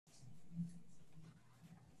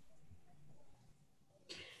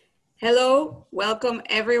Hello, welcome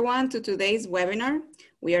everyone to today's webinar.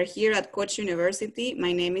 We are here at Koch University.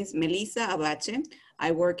 My name is Melissa Abache. I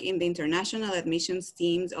work in the international admissions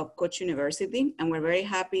teams of Koch University, and we're very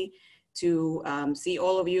happy to see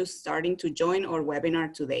all of you starting to join our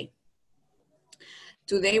webinar today.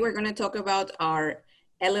 Today, we're going to talk about our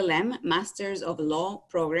LLM Masters of Law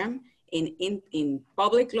program in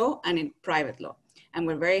public law and in private law. And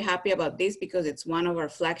we're very happy about this because it's one of our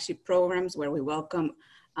flagship programs where we welcome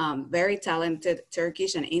very talented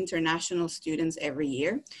Turkish and international students every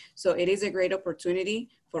year. So it is a great opportunity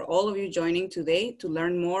for all of you joining today to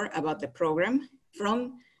learn more about the program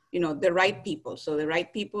from the right people. So the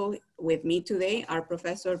right people with me today are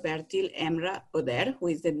Professor Bertil Emre Oder, who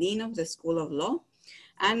is the Dean of the School of Law,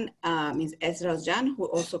 and Ms. Esra Özcan, who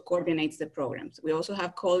also coordinates the programs. We also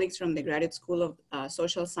have colleagues from the Graduate School of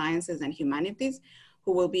Social Sciences and Humanities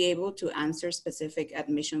who will be able to answer specific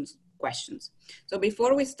admissions questions. So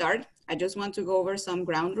before we start, I just want to go over some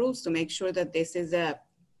ground rules to make sure that this is a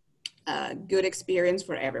good experience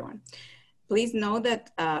for everyone. Please know that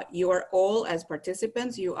you are all, as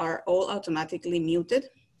participants, you are all automatically muted,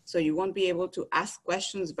 so you won't be able to ask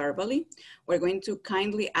questions verbally. We're going to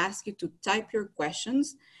kindly ask you to type your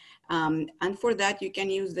questions. And for that, you can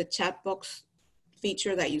use the chat box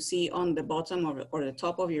feature that you see on the bottom or the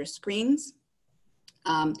top of your screens.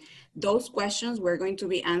 Those questions, we're going to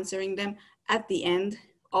be answering them at the end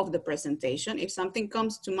of the presentation. If something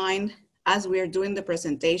comes to mind as we're doing the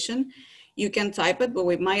presentation, you can type it, but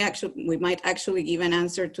we might actually give an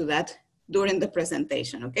answer to that during the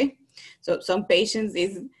presentation, okay? So some patience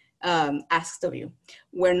is asked of you.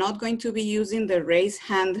 We're not going to be using the raise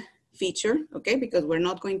hand feature, okay? Because we're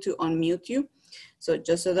not going to unmute you. So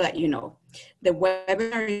just so that you know, the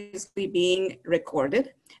webinar is being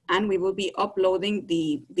recorded and we will be uploading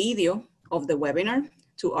the video of the webinar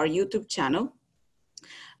to our YouTube channel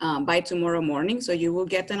by tomorrow morning. So you will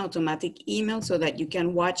get an automatic email so that you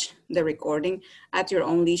can watch the recording at your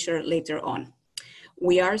own leisure later on.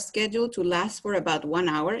 We are scheduled to last for about 1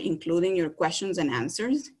 hour, including your questions and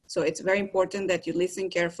answers. So it's very important that you listen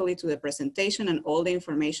carefully to the presentation and all the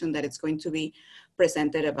information that it's going to be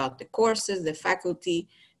presented about the courses, the faculty,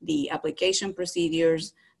 the application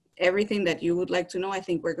procedures, everything that you would like to know. I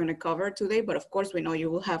think we're going to cover today, but of course we know you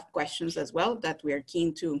will have questions as well that we are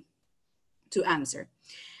keen to answer.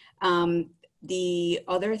 The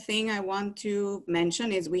other thing I want to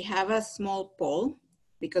mention is we have a small poll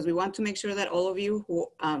because we want to make sure that all of you who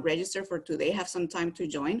register for today have some time to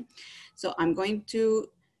join. So I'm going to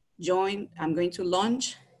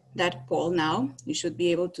launch that poll now. You should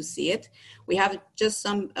be able to see it. We have just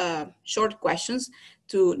some short questions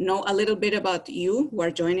to know a little bit about you who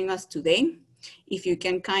are joining us today. If you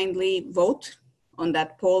can kindly vote on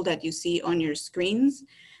that poll that you see on your screens,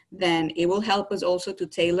 then it will help us also to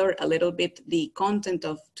tailor a little bit the content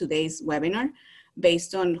of today's webinar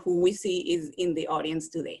based on who we see is in the audience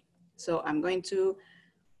today. So I'm going to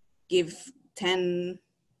give 10,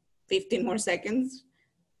 15 more seconds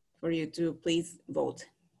for you to please vote.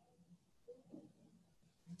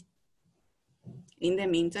 In the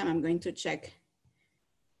meantime, I'm going to check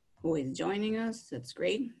who is joining us. That's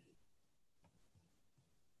great.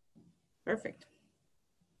 Perfect.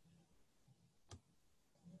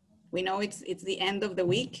 We know it's the end of the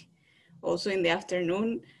week, also in the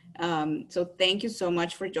afternoon. So thank you so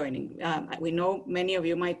much for joining. We know many of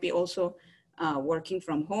you might be also working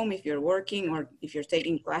from home if you're working or if you're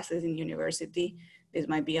taking classes in university. This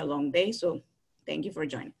might be a long day, so thank you for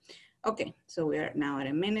joining. Okay, so we are now at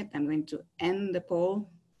a minute. I'm going to end the poll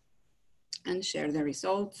and share the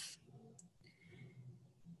results.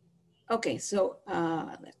 Okay, so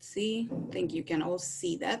let's see. I think you can all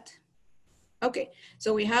see that. Okay,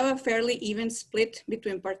 so we have a fairly even split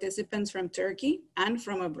between participants from Turkey and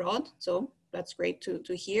from abroad. So that's great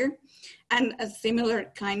to hear. And a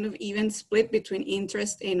similar kind of even split between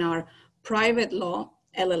interest in our private law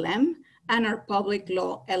LLM and our public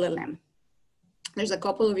law LLM. There's a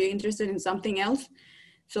couple of you interested in something else.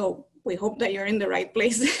 So we hope that you're in the right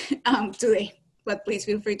place today, but please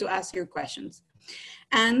feel free to ask your questions.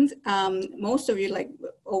 And most of you, like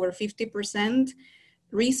over 50%,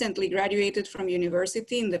 recently graduated from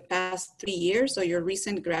university in the past 3 years. So you're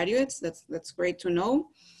recent graduates, that's great to know.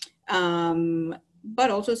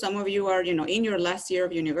 But also some of you are, in your last year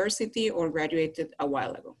of university or graduated a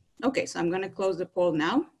while ago. Okay, so I'm gonna close the poll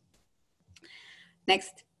now.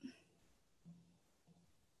 Next.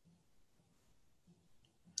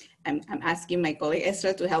 I'm asking my colleague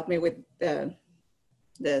Esra to help me with the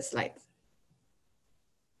slides.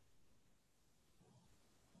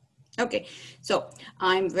 Okay, so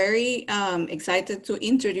I'm very excited to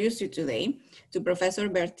introduce you today to Professor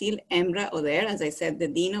Bertil Emra Oder, as I said, the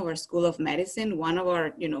Dean of our School of Medicine, one of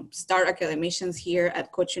our star academicians here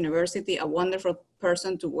at Koch University, a wonderful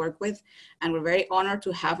person to work with. And we're very honored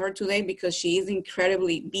to have her today because she is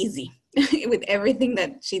incredibly busy with everything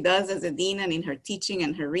that she does as a Dean and in her teaching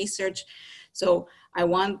and her research. So I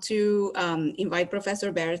want to invite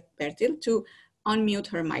Professor Bertil to unmute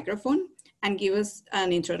her microphone and give us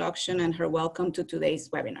an introduction and her welcome to today's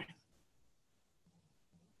webinar.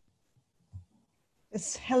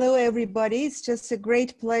 Yes, hello, everybody. It's just a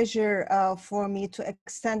great pleasure for me to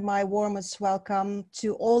extend my warmest welcome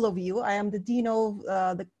to all of you. I am the Dean of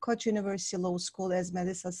the Koch University Law School, as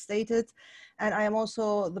Melissa stated, and I am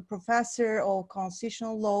also the Professor of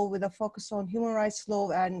Constitutional Law with a focus on human rights law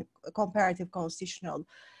and comparative constitutional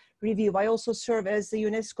review. I also serve as the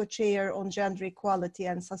UNESCO Chair on Gender Equality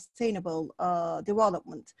and Sustainable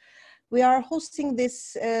Development. We are hosting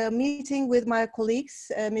this meeting with my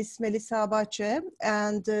colleagues, Ms. Melissa Abache,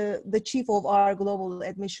 and the chief of our global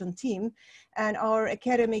admission team, and our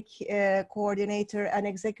academic coordinator and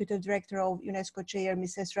executive director of UNESCO Chair,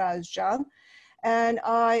 Ms. Esra Özcan. And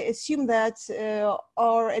I assume that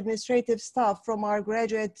our administrative staff from our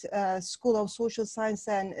graduate School of Social Science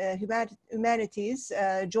and Humanities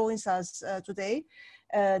joins us today,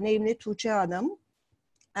 namely Tuğçe Hanım.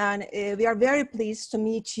 And we are very pleased to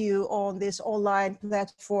meet you on this online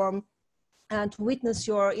platform and to witness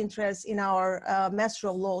your interest in our Master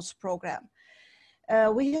of Laws program.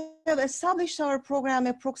 We have established our program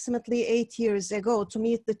approximately 8 years ago to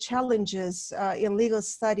meet the challenges in legal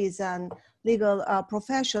studies and legal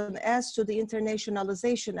profession as to the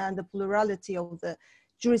internationalization and the plurality of the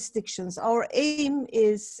jurisdictions. Our aim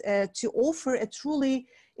is to offer a truly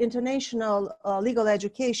international legal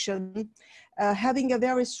education, having a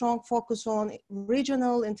very strong focus on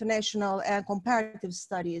regional, international, and comparative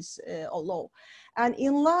studies of law. And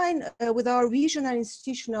in line with our vision and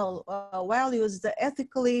institutional values, the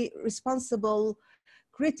ethically responsible,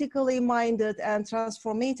 critically minded, and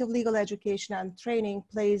transformative legal education and training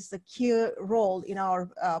plays the key role in our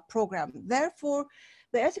program. Therefore,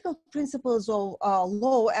 the ethical principles of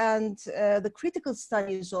law and the critical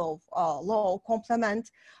studies of law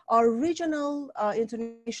complement our regional,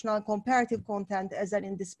 international, comparative content as an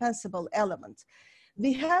indispensable element.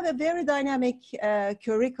 We have a very dynamic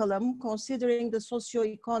curriculum considering the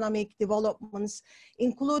socio-economic developments,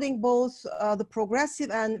 including both the progressive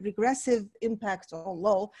and regressive impact on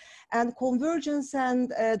law, and convergence and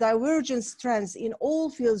divergence trends in all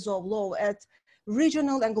fields of law at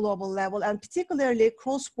regional and global level, and particularly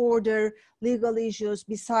cross-border legal issues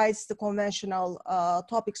besides the conventional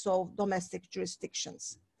topics of domestic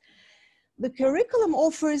jurisdictions. The curriculum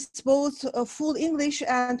offers both full English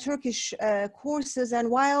and Turkish courses, and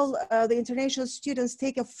while the international students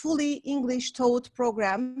take a fully English taught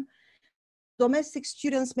program, domestic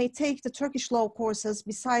students may take the Turkish law courses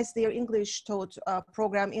besides their English taught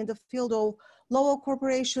program in the field of law of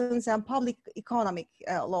corporations and public economic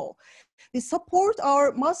law. We support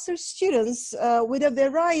our master students with a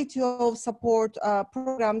variety of support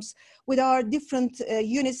programs with our different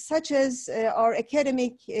units, such as our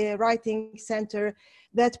academic writing center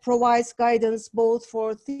that provides guidance both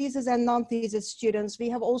for thesis and non-thesis students. We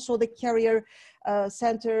have also the career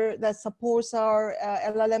center that supports our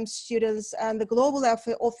LLM students, and the Global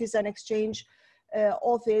Office and Exchange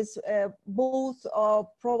Office both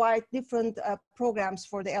provide different programs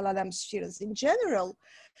for the LLM students. In general,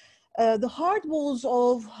 the hard walls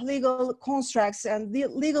of legal constructs and the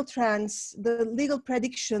legal trends, the legal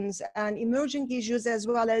predictions and emerging issues, as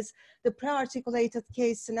well as the pre-articulated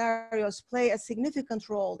case scenarios, play a significant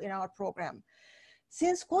role in our program.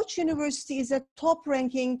 Since Koç University is a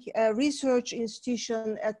top-ranking research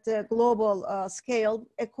institution at the global scale,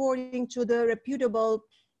 according to the reputable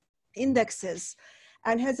indexes,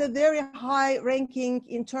 and has a very high ranking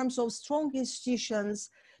in terms of strong institutions,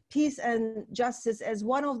 peace and justice as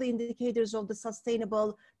one of the indicators of the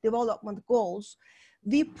sustainable development goals,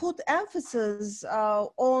 we put emphasis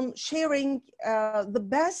on sharing the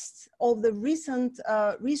best of the recent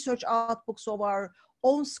research outputs of our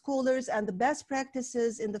own scholars and the best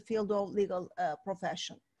practices in the field of legal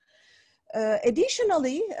profession.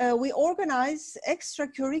 Additionally, we organize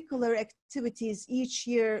extracurricular activities each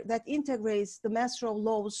year that integrates the Master of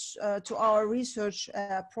Laws to our research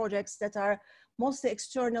projects that are mostly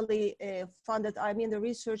externally funded. I mean the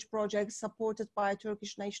research projects supported by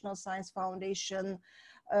Turkish National Science Foundation,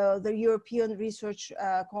 the European Research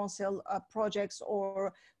Council projects,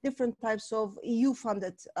 or different types of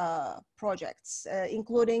EU-funded projects,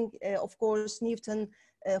 including, of course, Newton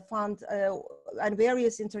fund and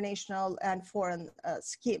various international and foreign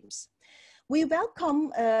schemes. We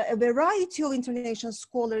welcome a variety of international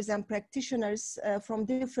scholars and practitioners from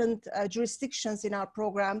different jurisdictions in our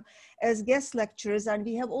program as guest lecturers, and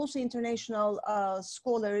we have also international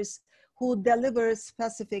scholars who deliver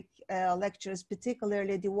specific lectures,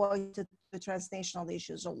 particularly devoted to transnational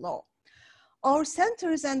issues of law. Our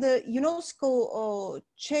centers and the UNESCO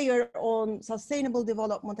Chair on Sustainable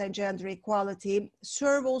Development and Gender Equality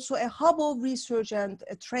serve also a hub of research and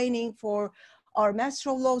training for our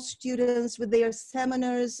Master of Law students with their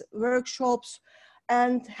seminars, workshops,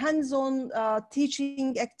 and hands-on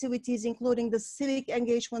teaching activities, including the civic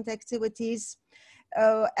engagement activities.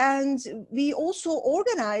 And we also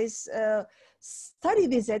organize study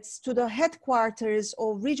visits to the headquarters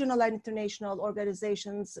of regional and international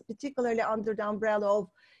organizations, particularly under the umbrella of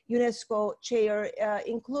UNESCO Chair,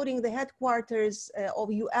 including the headquarters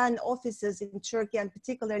of UN offices in Turkey and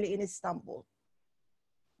particularly in Istanbul.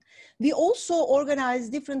 We also organize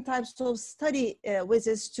different types of study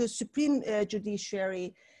visits to Supreme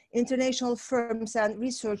Judiciary, international firms and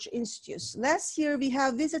research institutes. Last year, we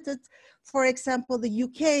have visited, for example, the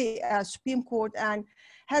UK Supreme Court and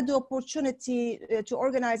had the opportunity to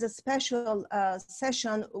organize a special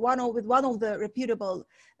session with one of the reputable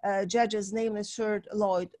judges, namely Sir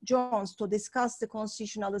Lloyd Jones, to discuss the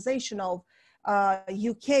constitutionalization of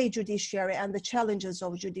UK judiciary and the challenges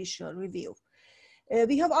of judicial review.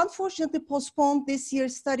 We have unfortunately postponed this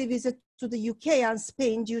year's study visit to the UK and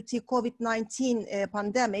Spain due to COVID-19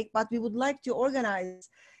 pandemic, but we would like to organize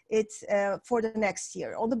it for the next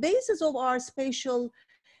year. On the basis of our spatial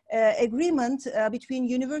agreement between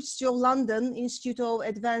University of London, Institute of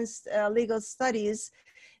Advanced Legal Studies,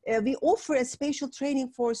 we offer a spatial training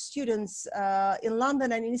for students in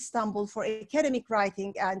London and in Istanbul for academic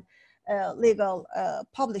writing and legal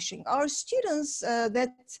publishing. Our students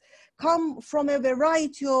that come from a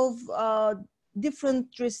variety of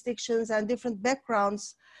different jurisdictions and different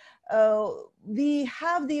backgrounds, we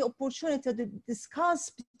have the opportunity to discuss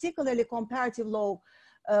particularly comparative law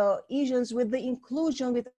issues with the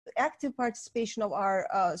inclusion, with active participation of our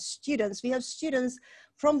students. We have students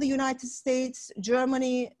from the United States,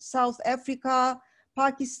 Germany, South Africa,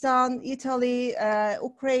 Pakistan, Italy,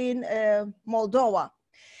 Ukraine, Moldova.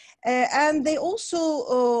 And they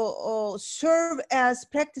also serve as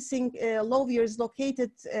practicing lawyers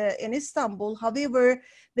located in Istanbul. However,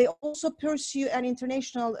 they also pursue an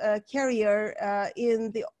international career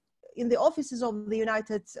in the offices of the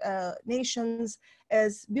United Nations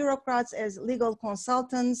as bureaucrats, as legal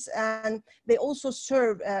consultants, and they also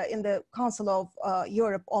serve in the Council of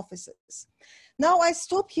Europe offices. Now I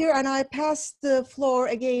stop here and I pass the floor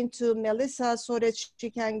again to Melissa so that she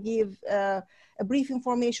can give a brief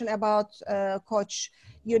information about Koç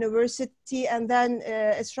University, and then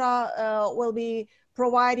Esra will be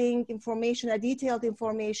providing information, detailed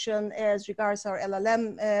information as regards our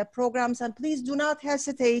LLM programs. And please do not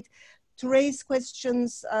hesitate to raise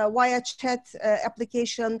questions via chat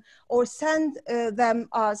application or send them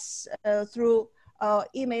us through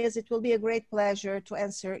emails. It will be a great pleasure to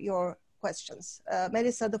answer your questions.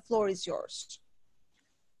 Melissa, the floor is yours.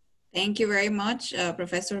 Thank you very much,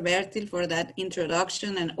 Professor Bertil, for that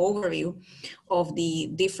introduction and overview of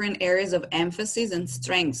the different areas of emphasis and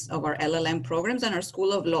strengths of our LLM programs and our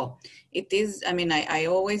School of Law. It is, I mean, I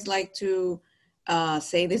always like to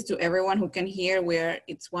say this to everyone who can hear, where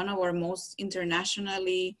it's one of our most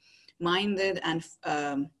internationally minded and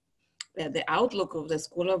the outlook of the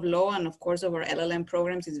School of Law and of course of our LLM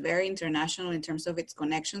programs is very international in terms of its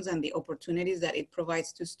connections and the opportunities that it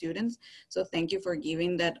provides to students. So thank you for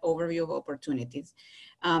giving that overview of opportunities.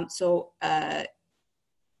 Esra,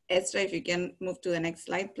 if you can move to the next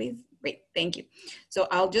slide, please. Great, thank you. So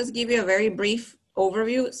I'll just give you a very brief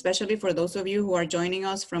overview, especially for those of you who are joining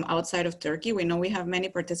us from outside of Turkey. We know we have many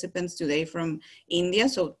participants today from India,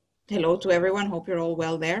 so hello to everyone, hope you're all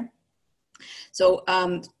well there. So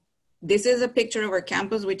this is a picture of our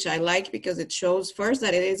campus, which I like because it shows first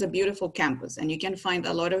that it is a beautiful campus, and you can find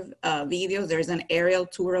a lot of videos. There's an aerial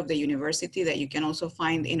tour of the university that you can also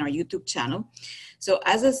find in our YouTube channel. So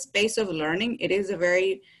as a space of learning, it is a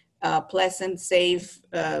very pleasant, safe,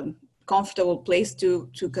 comfortable place to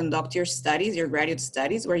conduct your studies, your graduate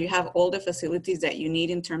studies, where you have all the facilities that you need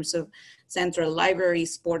in terms of central library,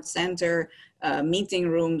 sports center, meeting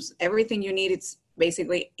rooms, everything you need. It's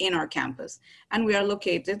basically in our campus. And we are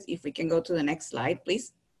located, if we can go to the next slide,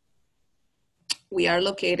 please. We are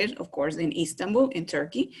located, of course, in Istanbul, in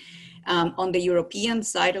Turkey, on the European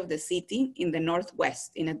side of the city in the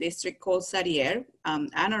northwest, in a district called Sarıyer.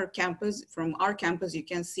 And our campus, from our campus, you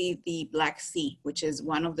can see the Black Sea, which is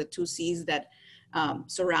one of the two seas that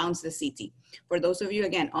surrounds the city. For those of you,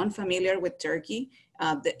 again, unfamiliar with Turkey,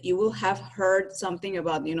 you will have heard something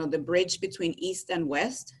about, the bridge between East and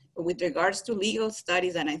West. With regards to legal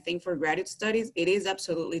studies, and I think for graduate studies, it is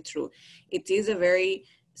absolutely true. It is a very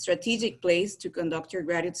strategic place to conduct your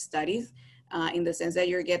graduate studies. In the sense that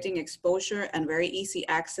you're getting exposure and very easy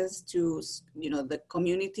access to, the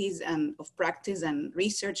communities and of practice and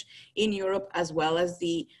research in Europe, as well as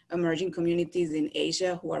the emerging communities in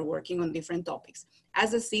Asia who are working on different topics.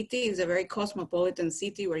 As a city, it's a very cosmopolitan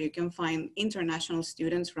city where you can find international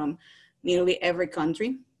students from nearly every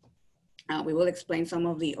country. We will explain some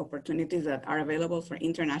of the opportunities that are available for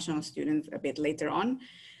international students a bit later on.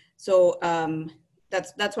 So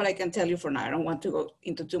that's what I can tell you for now. I don't want to go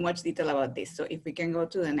into too much detail about this. So if we can go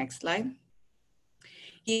to the next slide.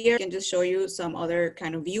 Here I can just show you some other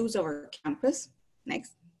kind of views of our campus.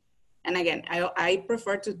 Next. And again, I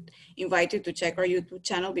prefer to invite you to check our YouTube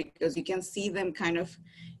channel because you can see them kind of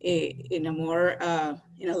in a more,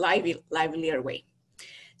 in a livelier way.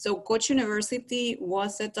 So Koç University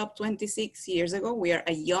was set up 26 years ago. We are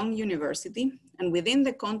a young university, and within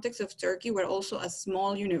the context of Turkey, we're also a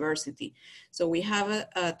small university. So we have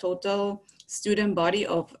a total student body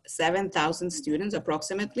of 7,000 students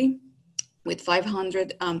approximately, with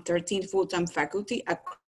 513 full-time faculty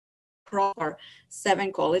across our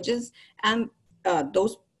 7 colleges. And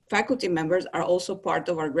those faculty members are also part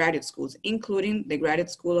of our graduate schools, including the Graduate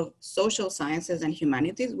School of Social Sciences and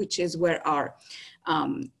Humanities, which is where our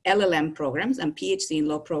LLM programs and PhD in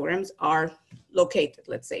law programs are located,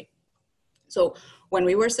 let's say. So when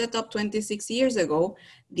we were set up 26 years ago,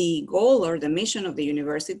 the goal or the mission of the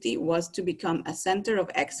university was to become a center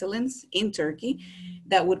of excellence in Turkey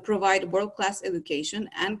that would provide world-class education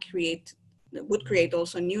and would create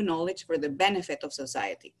also new knowledge for the benefit of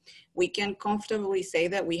society. We can comfortably say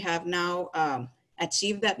that we have now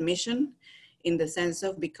achieved that mission in the sense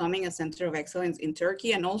of becoming a center of excellence in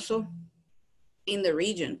Turkey and also in the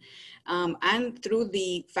region. And through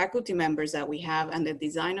the faculty members that we have and the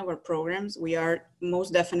design of our programs, we are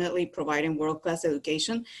most definitely providing world-class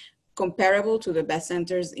education comparable to the best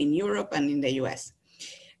centers in Europe and in the US.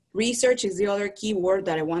 Research is the other key word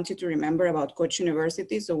that I want you to remember about Koç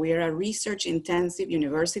University. So we are a research-intensive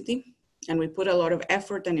university, and we put a lot of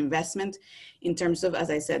effort and investment in terms of, as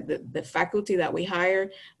I said, the faculty that we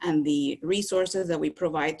hire and the resources that we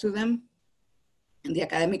provide to them, and the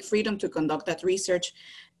academic freedom to conduct that research,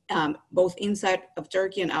 both inside of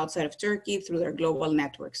Turkey and outside of Turkey through their global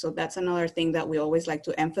network. So that's another thing that we always like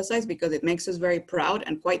to emphasize because it makes us very proud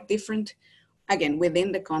and quite different, again,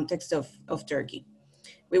 within the context of Turkey.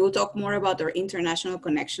 We will talk more about our international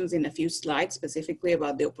connections in a few slides, specifically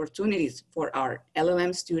about the opportunities for our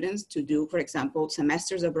LLM students to do, for example,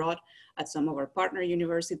 semesters abroad at some of our partner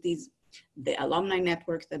universities, the alumni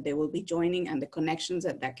network that they will be joining and the connections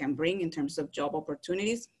that that can bring in terms of job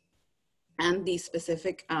opportunities and the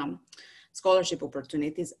specific scholarship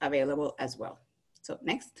opportunities available as well. So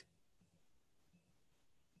next.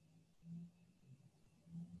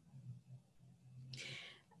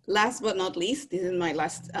 Last but not least, this is my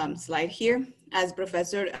last slide here. As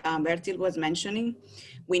Professor Bertil was mentioning,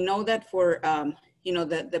 we know that for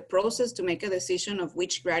the process to make a decision of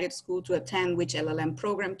which graduate school to attend, which LLM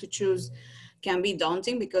program to choose can be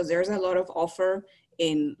daunting because there's a lot of offer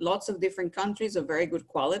in lots of different countries of very good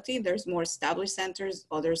quality. There's more established centers,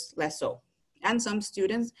 others less so. And some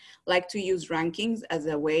students like to use rankings as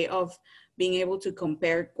a way of being able to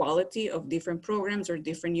compare quality of different programs or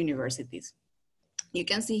different universities. You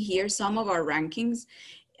can see here some of our rankings,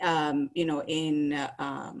 in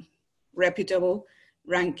reputable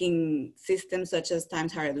ranking systems such as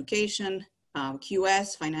Times Higher Education,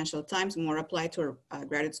 QS, Financial Times, more applied to our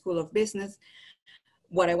Graduate School of Business.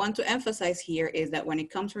 What I want to emphasize here is that when it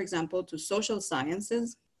comes, for example, to social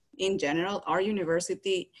sciences, in general, our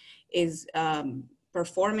university is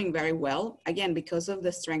performing very well, again, because of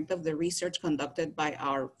the strength of the research conducted by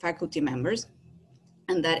our faculty members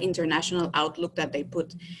and that international outlook that they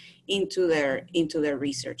put into their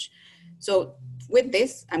research. So with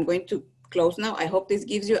this, I'm going to close now. I hope this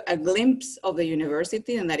gives you a glimpse of the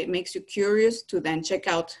university and that it makes you curious to then check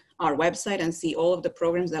out our website and see all of the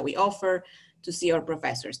programs that we offer, to see our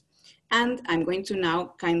professors. And I'm going to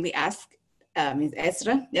now kindly ask Ms.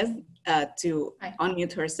 Esra, yes, to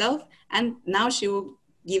unmute herself. And now she will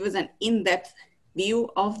give us an in-depth view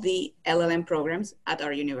of the LLM programs at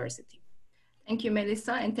our university. Thank you,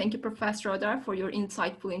 Melissa, and thank you, Professor Odar, for your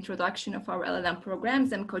insightful introduction of our LLM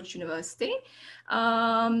programs and Koç University.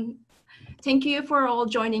 Thank you for all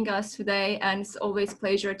joining us today, and it's always a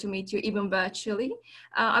pleasure to meet you, even virtually.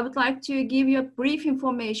 I would like to give you a brief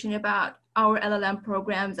information about our LLM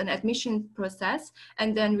programs and admission process,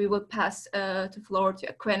 and then we will pass the floor to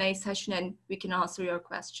a Q&A session and we can answer your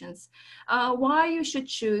questions. Why you should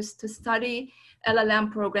choose to study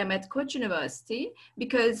LLM program at Koç University?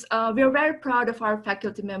 Because we are very proud of our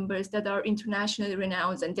faculty members that are internationally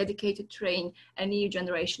renowned and dedicated to train a new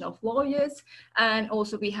generation of lawyers. And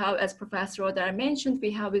also we have, as Professor Odar mentioned,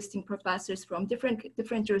 we have visiting professors from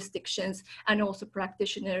different jurisdictions and also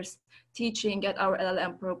practitioners teaching at our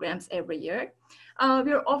LLM programs every year.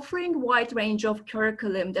 We're offering a wide range of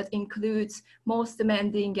curriculum that includes most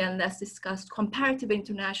demanding and less discussed comparative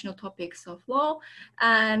international topics of law.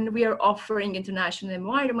 And we are offering international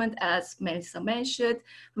environment, as Melissa mentioned,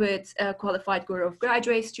 with a qualified group of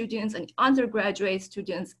graduate students and undergraduate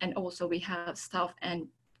students. And also we have staff and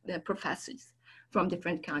professors from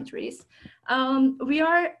different countries. We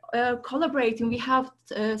are collaborating, we have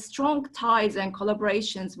strong ties and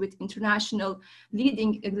collaborations with international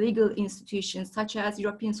leading legal institutions such as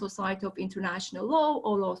European Society of International Law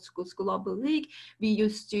or Law Schools Global League. We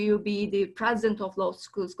used to be the president of Law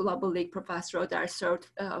Schools Global League. Professor Odar served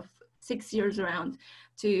 6 years around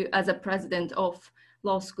as a president of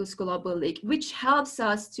Law Schools Global League, which helps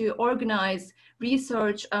us to organize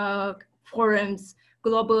research forums,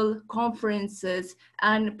 global conferences,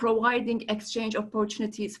 and providing exchange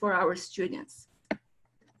opportunities for our students.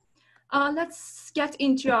 Let's get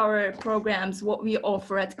into our programs, what we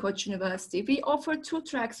offer at Koç University. We offer 2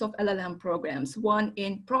 tracks of LLM programs, one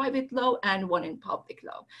in private law and one in public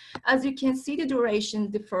law. As you can see, the duration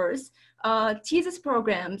differs. Thesis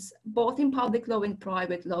programs, both in public law and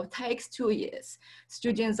private law, takes 2 years.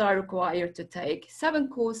 Students are required to take 7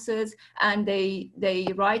 courses and they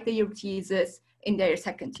write their thesis in their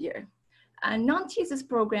 2nd year. And non-thesis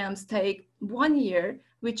programs take 1 year,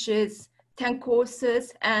 which is 10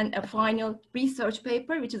 courses and a final research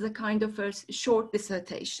paper, which is a kind of a short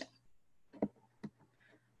dissertation.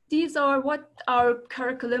 These are what our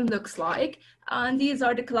curriculum looks like. And these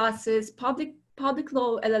are the classes public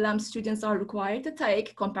law LLM students are required to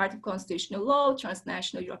take: comparative constitutional law,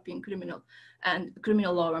 transnational European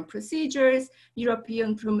criminal law and procedures,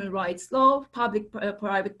 European human rights law,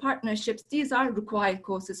 public-private partnerships. These are required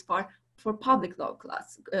courses for public law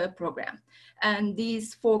class program. And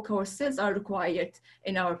these 4 courses are required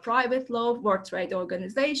in our private law, World Trade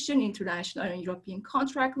Organization, international and European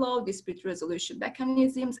contract law, dispute resolution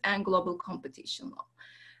mechanisms, and global competition law.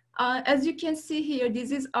 As you can see here,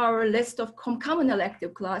 this is our list of common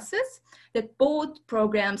elective classes that both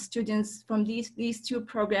program students from these 2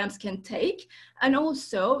 programs can take. And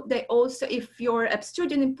also, if you're a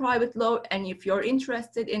student in private law and if you're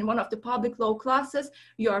interested in one of the public law classes,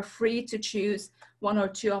 you are free to choose 1 or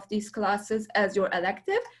 2 of these classes as your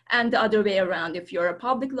elective, and the other way around. If you're a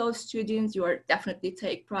public law student, you are definitely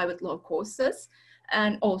take private law courses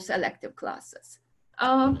and also elective classes.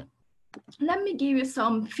 Let me give you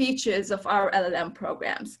some features of our LLM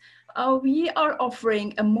programs. We are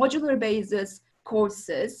offering a modular basis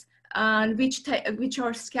courses and which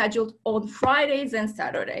are scheduled on Fridays and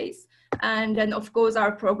Saturdays. And then of course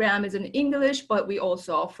our program is in English, but we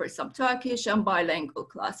also offer some Turkish and bilingual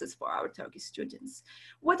classes for our Turkish students.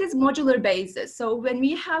 What is modular basis? So when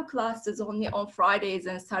we have classes only on Fridays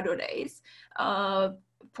and Saturdays,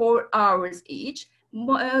 4 hours each,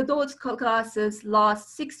 those classes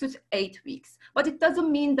last 6 to 8 weeks. But it doesn't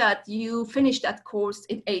mean that you finish that course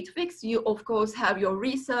in 8 weeks. You, of course, have your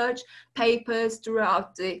research papers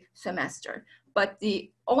throughout the semester. But the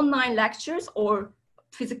online lectures or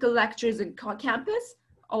physical lectures in campus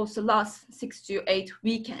also last 6 to 8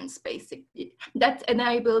 weekends, basically. That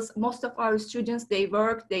enables most of our students, they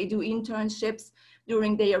work, they do internships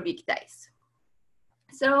during their weekdays.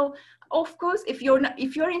 So, of course, if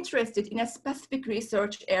you're interested in a specific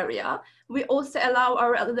research area, we also allow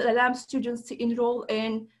our LLM students to enroll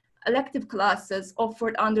in elective classes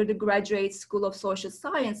offered under the Graduate School of Social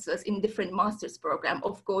Sciences in different master's program.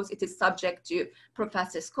 Of course, it is subject to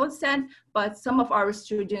professor's consent, but some of our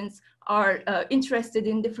students are interested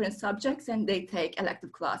in different subjects and they take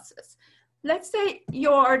elective classes. Let's say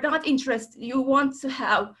you are not interested, you want to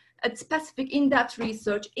have a specific in-depth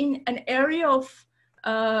research in an area of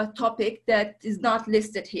topic that is not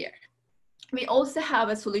listed here. We also have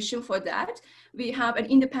a solution for that. We have an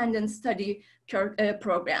independent study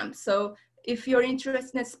program. So if you're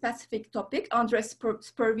interested in a specific topic under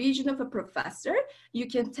supervision of a professor, you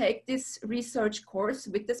can take this research course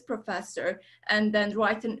with this professor and then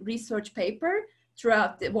write a research paper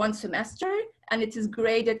throughout the 1 semester, and it is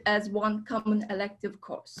graded as 1 common elective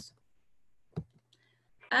course.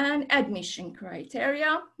 And admission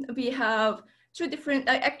criteria, we have 2 different,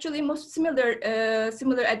 actually most similar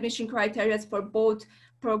admission criteria for both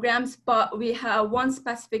programs, but we have one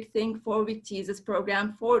specific thing for with thesis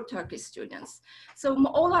program for Turkish students. So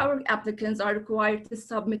all our applicants are required to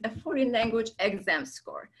submit a foreign language exam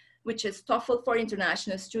score, which is TOEFL for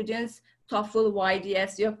international students, TOEFL,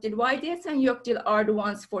 YDS, YÖKDİL. YDS and YÖKDİL are the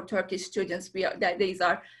ones for Turkish students. These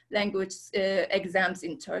are language exams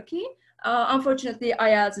in Turkey. Unfortunately,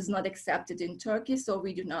 IELTS is not accepted in Turkey, so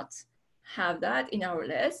we do not have that in our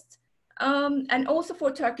list. And also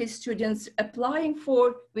for Turkish students applying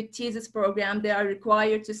for with thesis program, they are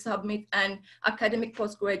required to submit an academic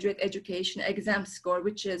postgraduate education exam score,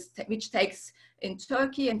 which takes in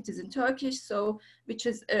Turkey, and it is in Turkish, so which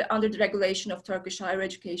is under the regulation of Turkish Higher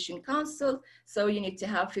Education Council. So you need to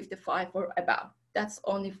have 55 or above. That's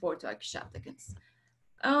only for Turkish applicants.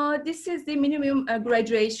 This is the minimum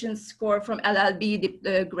graduation score from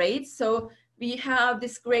LLB grades. So we have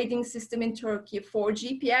this grading system in Turkey for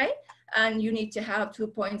GPA, and you need to have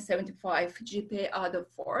 2.75 GPA out of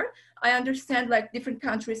 4. I understand like different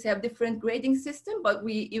countries have different grading system, but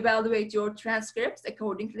we evaluate your transcripts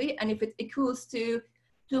accordingly. And if it equals to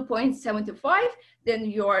 2.75, then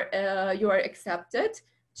you are accepted.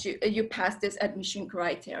 You pass this admission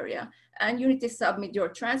criteria. And you need to submit your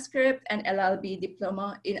transcript and LLB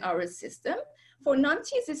diploma in our system. For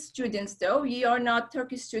non-thesis students though,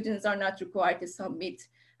 Turkish students are not required to submit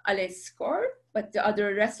ALES score, but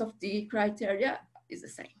the rest of the criteria is the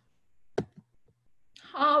same.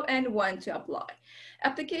 How and when to apply?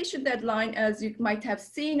 Application deadline, as you might have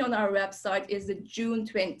seen on our website, is the June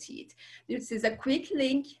 20th. This is a quick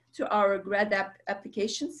link to our grad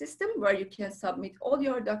application system where you can submit all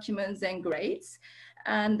your documents and grades.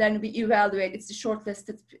 And then we evaluate, it's a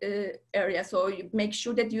shortlisted area. So you make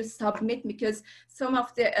sure that you submit, because some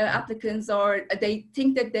of the applicants they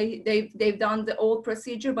think that they've done the old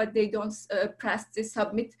procedure, but they don't press the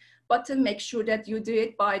submit button. Make sure that you do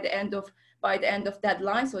it by the end of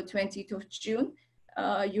deadline, so 20th of June,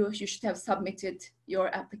 you should have submitted your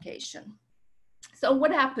application. So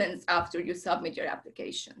what happens after you submit your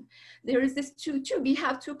application? There is this we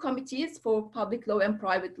have two committees for public law and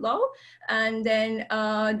private law, and then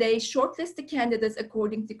they shortlist the candidates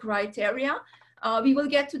according to criteria. We will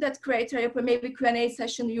get to that criteria, but maybe Q&A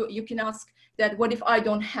session, you can ask that, what if I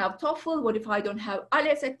don't have TOEFL? What if I don't have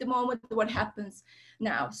ALES at the moment? What happens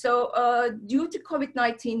now? So due to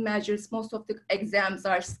COVID-19 measures, most of the exams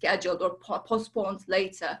are scheduled or postponed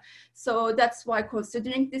later. So that's why,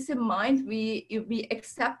 considering this in mind, we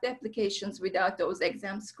accept the applications without those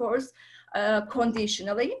exam scores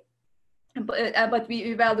conditionally. But we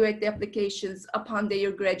evaluate the applications upon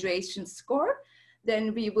their graduation score.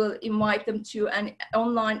 Then we will invite them to an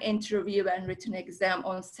online interview and written exam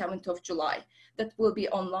on 7th of July. That will be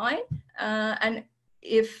online. And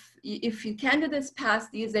if candidates pass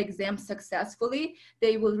these exams successfully,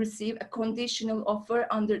 they will receive a conditional offer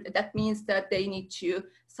that means that they need to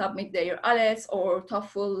submit their ALES or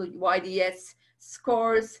TOEFL, YDS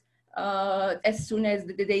scores as soon as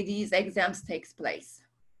these exams takes place.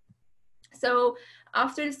 So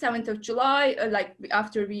after the 7th of July,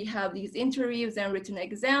 after we have these interviews and written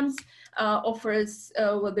exams, offers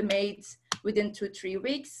will be made within 2-3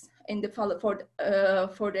 weeks in the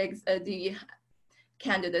for the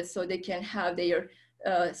candidates, so they can have their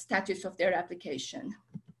status of their application.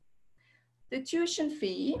 The tuition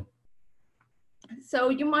fee. So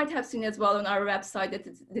you might have seen as well on our website that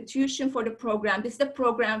the tuition for the program, this is the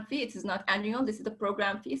program fee, it is not annual, this is the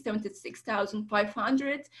program fee,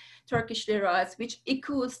 76,500 Turkish liras, which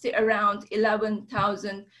equals to around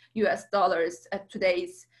 $11,000 US at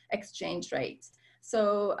today's exchange rate.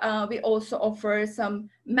 So we also offer some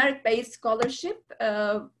merit-based scholarship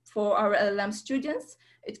for our LLM students.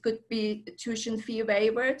 It could be a tuition fee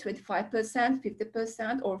waiver, 25%,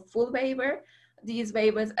 50%, or full waiver. These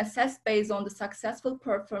waivers assessed based on the successful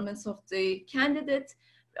performance of the candidate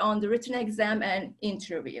on the written exam and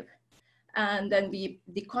interview. And then the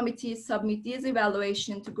committee submit these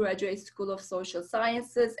evaluation to Graduate School of Social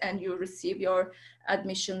Sciences, and you receive your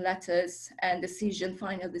admission letters and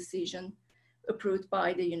final decision approved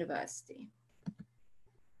by the university.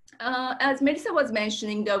 As Melissa was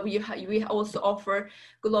mentioning, that we also offer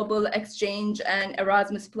global exchange and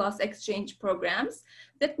Erasmus Plus exchange programs.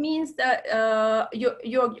 That means that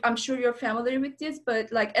I'm sure you're familiar with this,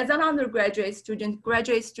 but like as an undergraduate student,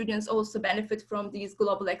 graduate students also benefit from these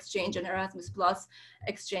global exchange and Erasmus Plus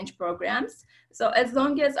exchange programs. So as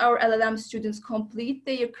long as our LLM students complete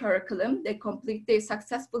their curriculum, they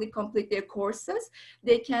successfully complete their courses,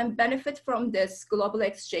 they can benefit from this global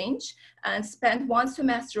exchange and spend 1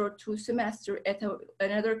 semester or 2 semesters at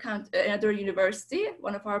another university,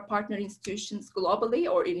 one of our partner institutions globally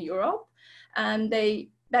or in Europe. And they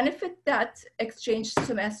benefit that exchange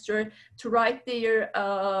semester to write their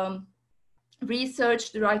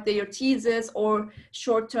research, to write their thesis or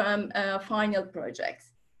short-term final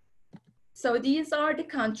projects. So these are the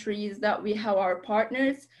countries that we have our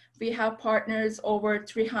partners. We have partners over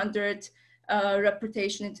 300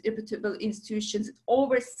 reputable institutions,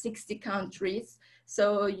 over 60 countries.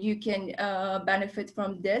 So you can benefit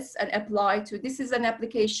from this and apply to, this is an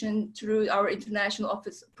application through our International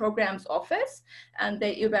Office Programs Office, and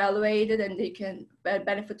they evaluate it and they can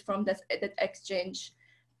benefit from that exchange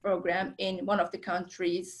program in one of the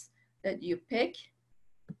countries that you pick.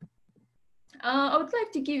 I would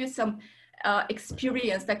like to give you some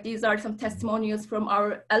experience, like these are some testimonials from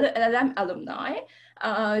our LLM alumni.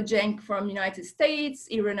 Cenk from United States,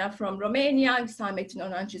 Irina from Romania, Hüsamettin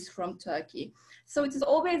Onancis from Turkey. So it is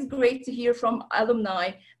always great to hear from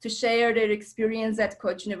alumni to share their experience at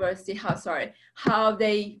Koç University, how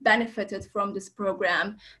they benefited from this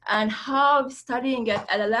program and how studying at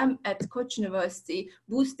LLM at Koç University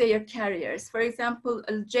boosts their careers. For example,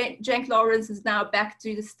 Cenk Lawrence is now back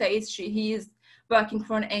to the States. He is working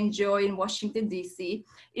for an NGO in Washington, D.C.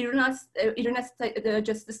 Irina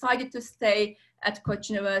just decided to stay at Koç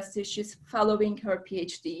University. She's following her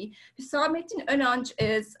PhD. Hüsamettin Önanç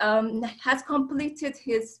has completed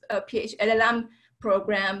his LLM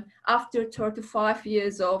program after 35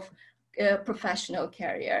 years of professional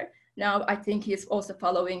career. Now, I think he's also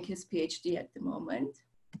following his PhD at the moment.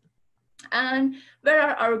 And where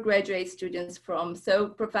are our graduate students from? So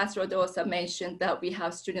Professor Odosa mentioned that we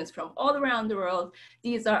have students from all around the world.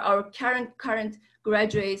 These are our current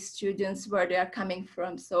graduate students, where they are coming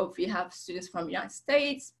from. So we have students from the United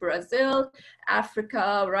States, Brazil,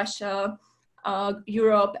 Africa, Russia,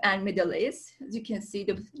 Europe, and Middle East. As you can see,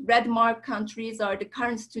 the red marked countries are the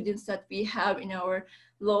current students that we have in our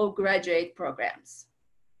law graduate programs.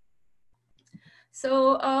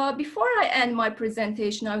 So before I end my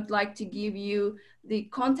presentation, I would like to give you the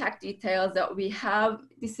contact details that we have.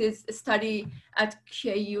 This is a study at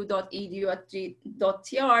ku.edu.tr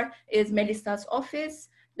is Melissa's office,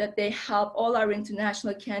 that they help all our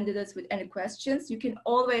international candidates with any questions. You can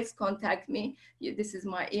always contact me. This is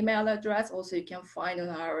my email address. Also, you can find on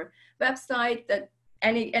our website that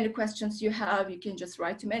any questions you have, you can just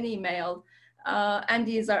write to me an email. And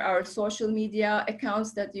these are our social media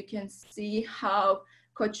accounts that you can see how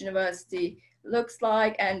Koç University looks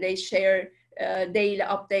like, and they share daily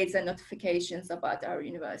updates and notifications about our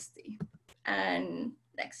university. And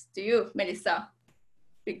next to you, Melissa,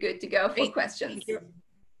 be good to go for questions.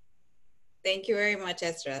 Thank you very much,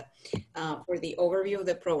 Esra, for the overview of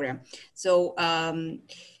the program. So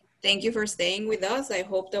thank you for staying with us. I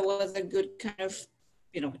hope that was a good kind of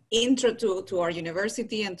intro to our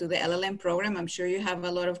university and to the LLM program. I'm sure you have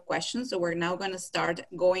a lot of questions. So we're now going to start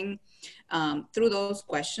going through those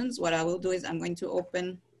questions. What I will do is I'm going to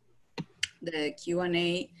open the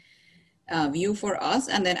Q&A view for us,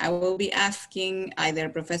 and then I will be asking either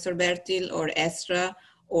Professor Bertil or Esra,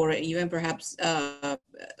 or even perhaps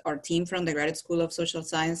our team from the Graduate School of Social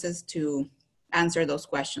Sciences to answer those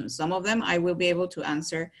questions. Some of them I will be able to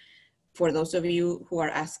answer for those of you who are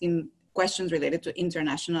asking questions related to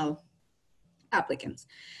international applicants.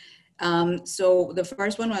 So the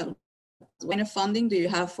first one was, what kind of funding do you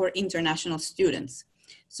have for international students?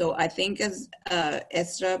 So I think, as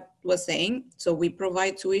Esra was saying, so we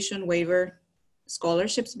provide tuition waiver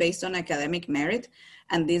scholarships based on academic merit,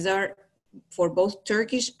 and these are for both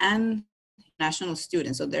Turkish and national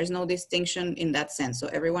students. So there's no distinction in that sense. So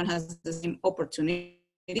everyone has the same opportunity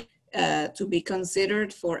to be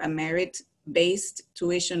considered for a merit-based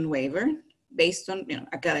tuition waiver based on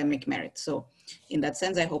academic merit. So in that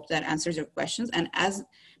sense, I hope that answers your questions. And as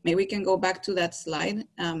maybe we can go back to that slide,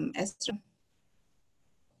 Esther,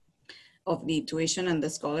 of the tuition and the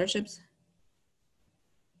scholarships.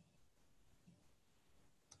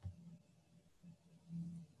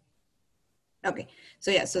 Okay,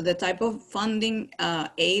 so yeah, so the type of funding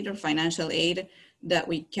aid or financial aid that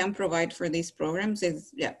we can provide for these programs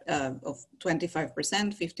is of 25%,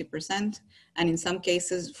 50%, and in some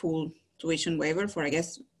cases full tuition waiver for, I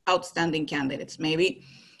guess, outstanding candidates. Maybe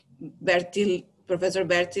Professor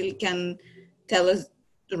Bertil can tell us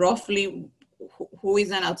roughly who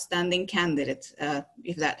is an outstanding candidate,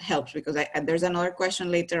 if that helps, because there's another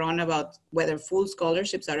question later on about whether full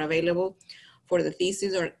scholarships are available for the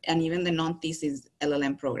thesis and even the non-thesis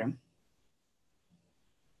LLM program.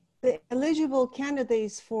 The eligible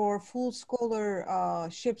candidates for full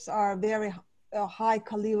scholarships are very high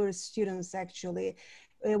caliber students, actually.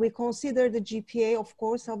 We consider the GPA, of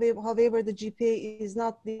course, however, the GPA is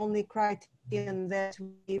not the only criteria that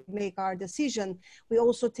we make our decision, we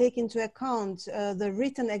also take into account the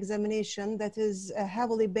written examination that is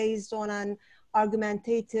heavily based on an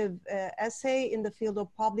argumentative essay in the field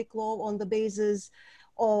of public law on the basis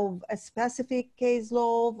of a specific case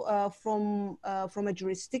law from a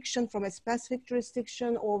jurisdiction, from a specific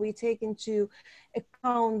jurisdiction, or we take into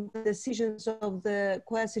account the decisions of the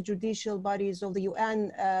quasi-judicial bodies of the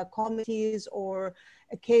UN committees, or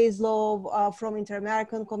a case law from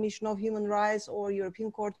Inter-American Commission of Human Rights or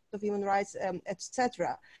European Court of Human Rights,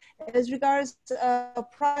 etc. As regards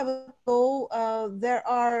private law, there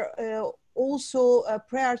are also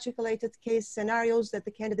pre-articulated case scenarios that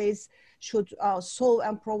the candidates should solve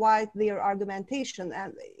and provide their argumentation.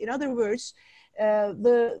 And in other words,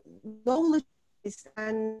 the knowledge-based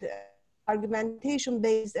and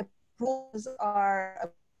argumentation-based approaches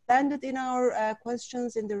are blended in our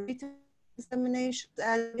questions in the written examinations,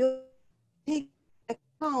 and you take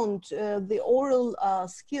account the oral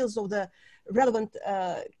skills of the relevant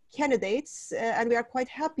candidates, and we are quite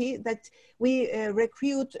happy that we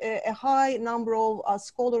recruit a high number of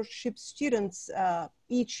scholarship students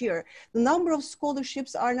each year. The number of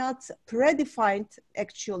scholarships are not predefined,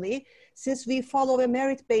 actually, since we follow a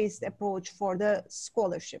merit-based approach for the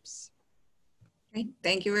scholarships. Okay,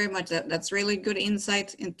 thank you very much. That's really good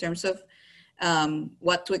insight in terms of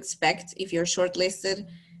what to expect if you're shortlisted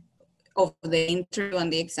of the interview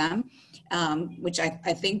and the exam, which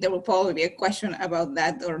I think there will probably be a question about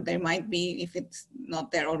that, or there might be if it's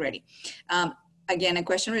not there already. Again, a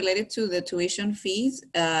question related to the tuition fees.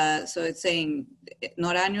 So it's saying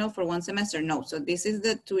not annual for one semester. No, so this is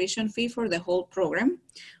the tuition fee for the whole program,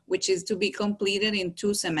 which is to be completed in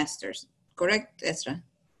 2 semesters. Correct, Esra?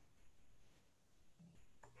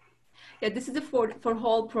 Yeah, this is for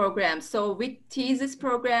whole program. So with thesis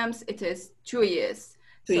programs, it is 2 years.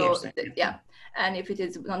 2 years. Yeah, and if it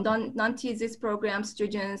is non-thesis program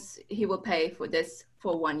students, he will pay for this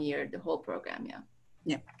for 1 year, the whole program. Yeah.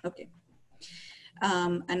 Yeah. Okay.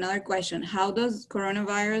 Another question: how does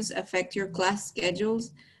coronavirus affect your class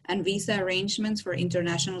schedules and visa arrangements for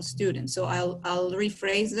international students? So I'll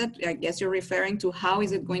rephrase that. I guess you're referring to how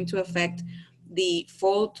is it going to affect the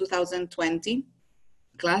fall 2020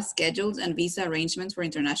 class schedules and visa arrangements for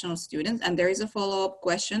international students. And there is a follow-up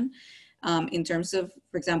question in terms of,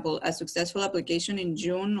 for example, a successful application in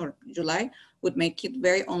June or July would make it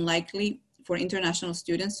very unlikely for international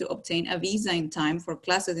students to obtain a visa in time for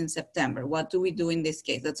classes in September. What do we do in this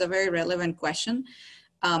case? That's a very relevant question.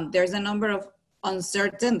 There's a number of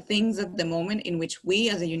uncertain things at the moment in which we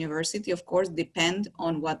as a university, of course, depend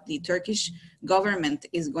on what the Turkish government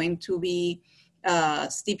is going to be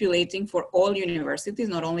stipulating for all universities,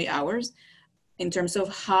 not only ours, in terms of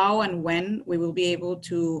how and when we will be able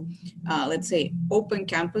to, let's say, open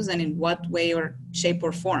campus and in what way or shape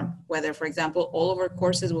or form. Whether, for example, all of our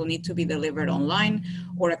courses will need to be delivered online,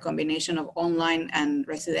 or a combination of online and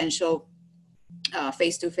residential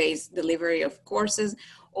face-to-face delivery of courses.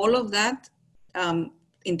 All of that,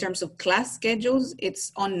 in terms of class schedules,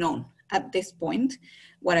 it's unknown at this point.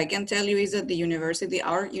 What I can tell you is that the university,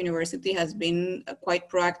 our university, has been quite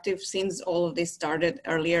proactive since all of this started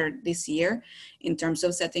earlier this year in terms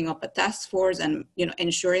of setting up a task force and, you know,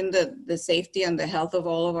 ensuring the safety and the health of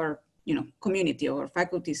all of our, you know, community, of our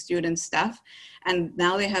faculty, students, staff. And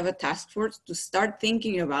now they have a task force to start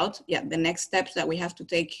thinking about, the next steps that we have to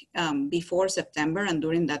take before September and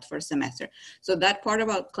during that first semester. So that part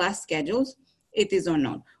about class schedules, it is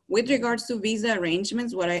unknown. With regards to visa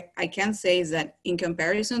arrangements, what I can say is that in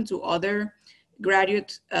comparison to other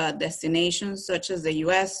graduate destinations, such as the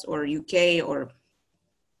US or UK or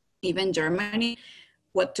even Germany,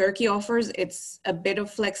 what Turkey offers, it's a bit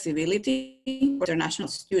of flexibility for international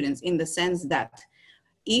students, in the sense that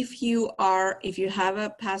if you have a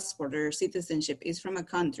passport or your citizenship is from a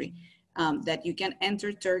country, that you can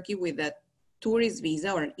enter Turkey with a tourist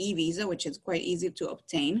visa or an e-visa, which is quite easy to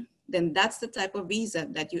obtain, then that's the type of visa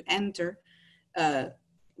that you enter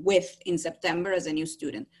with in September as a new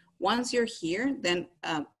student. Once you're here, then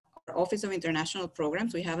our Office of International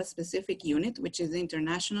Programs, we have a specific unit, which is the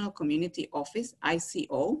International Community Office,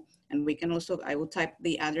 ICO, and we can also, I will type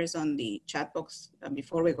the address on the chat box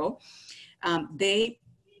before we go. They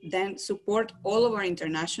then support all of our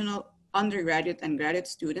international undergraduate and graduate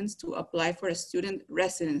students to apply for a student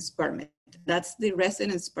residence permit. That's the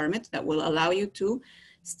residence permit that will allow you to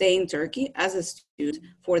stay in Turkey as a student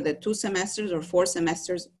for the 2 semesters or 4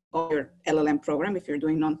 semesters of your LLM program, if you're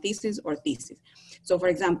doing non-thesis or thesis. So for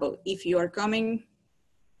example, if you are coming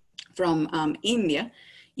from India,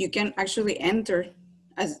 you can actually enter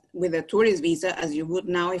as with a tourist visa as you would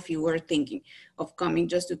now if you were thinking of coming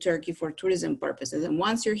just to Turkey for tourism purposes. And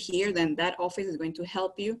once you're here, then that office is going to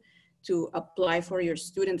help you to apply for your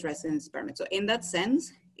student residence permit. So in that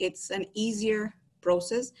sense, it's an easier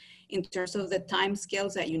process in terms of the time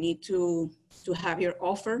scales that you need to have your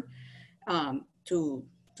offer to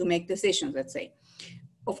make decisions, let's say.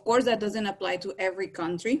 Of course, that doesn't apply to every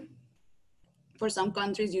country. For some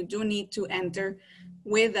countries, you do need to enter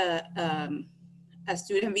with a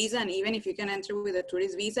student visa, and even if you can enter with a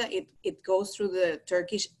tourist visa, it goes through the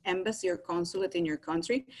Turkish embassy or consulate in your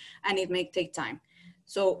country, and it may take time.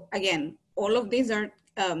 So again, all of these are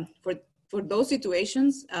for those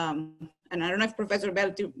situations, and I don't know if Professor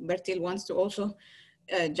Bertil wants to also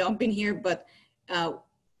jump in here, but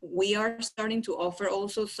we are starting to offer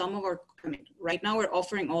also some of our, I mean, right now we're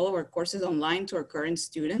offering all of our courses online to our current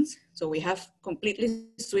students. So we have completely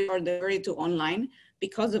switched our delivery to online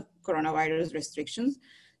because of coronavirus restrictions.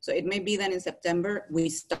 So it may be that in September, we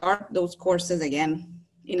start those courses again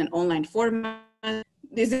in an online format.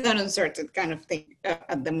 This is an uncertain kind of thing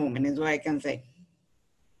at the moment, is what I can say.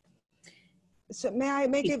 So may I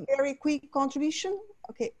make a very quick contribution?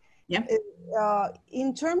 Okay. Yeah.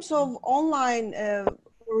 In terms of online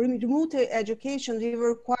remote education, we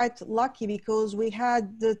were quite lucky because we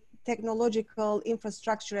had the technological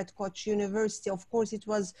infrastructure at Koç University. Of course, it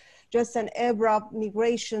was just an abrupt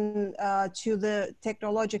migration to the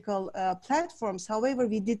technological platforms. However,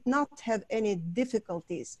 we did not have any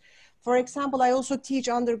difficulties. For example, I also teach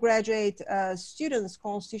undergraduate students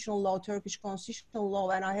constitutional law, Turkish constitutional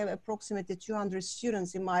law, and I have approximately 200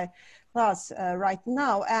 students in my class right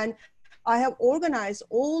now. And I have organized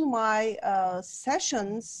all my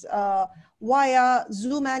sessions via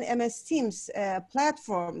Zoom and MS Teams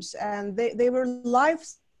platforms, and they were live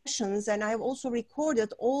sessions, and I have also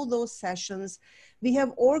recorded all those sessions. We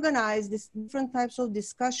have organized these different types of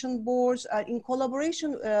discussion boards in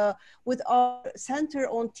collaboration with our Center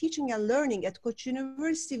on Teaching and Learning at Koç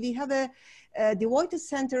University. We have a devoted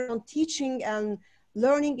center on teaching and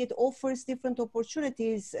learning. It offers different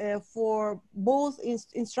opportunities for both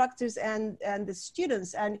instructors and the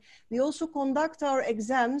students. And we also conduct our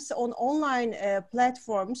exams on online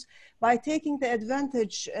platforms by taking the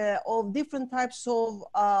advantage of different types of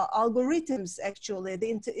algorithms, actually.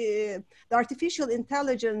 The artificial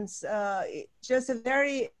intelligence just a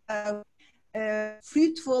very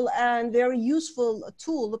fruitful and very useful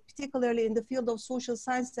tool, particularly in the field of social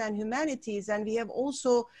sciences and humanities. And we have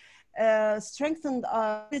also strengthened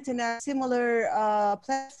similar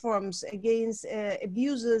platforms against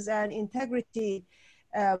abuses and integrity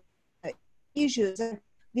issues. And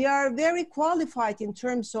we are very qualified in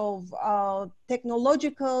terms of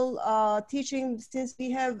technological teaching, since we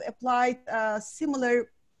have applied similar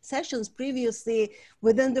sessions previously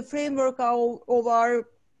within the framework of our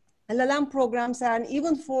LLM programs, and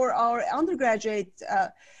even for our undergraduate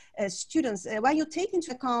students. When you take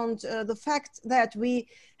into account the fact that we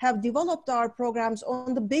have developed our programs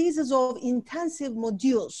on the basis of intensive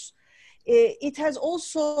modules, it has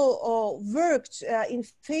also worked in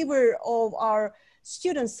favor of our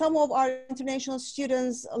students. Some of our international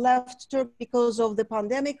students left Turkey because of the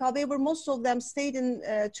pandemic. However, most of them stayed in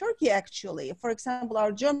Turkey, actually. For example,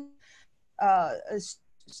 our German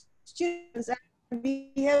students,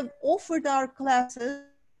 we have offered our classes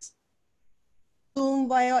Zoom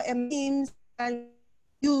via Teams and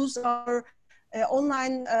use our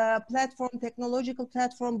online platform, technological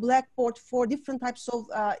platform, Blackboard, for different types of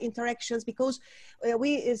interactions, because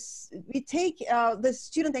we take the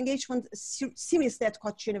student engagement seriously at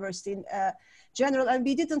Koç University in general, and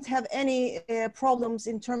we didn't have any problems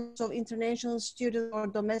in terms of international students or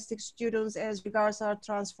domestic students as regards our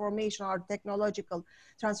transformation, our technological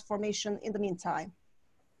transformation in the meantime.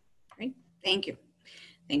 Great, thank you.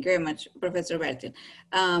 Thank you very much, Professor Bertil.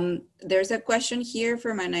 There's a question here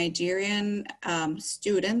from a Nigerian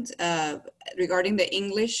student regarding the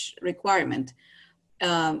English requirement.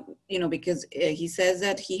 You know, because he says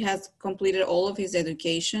that he has completed all of his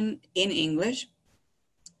education in English.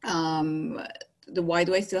 Why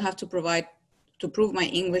do I still have to prove my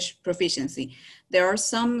English proficiency? There are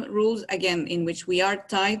some rules, again, in which we are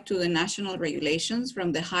tied to the national regulations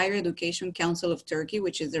from the Higher Education Council of Turkey,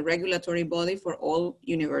 which is the regulatory body for all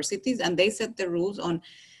universities. And they set the rules on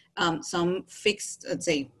some fixed, let's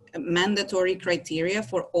say, mandatory criteria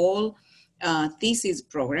for all thesis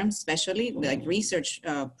programs, especially like research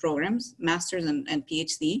programs, master's and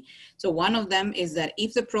PhD. So one of them is that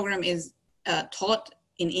if the program is taught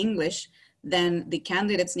in English, then the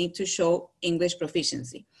candidates need to show English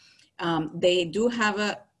proficiency. They do have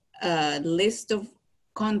a list of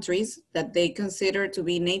countries that they consider to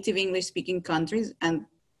be native English speaking countries, and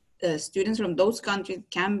students from those countries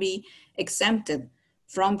can be exempted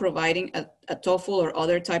from providing a TOEFL or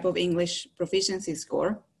other type of English proficiency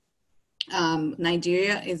score.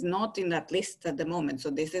 Nigeria is not in that list at the moment. So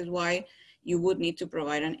this is why you would need to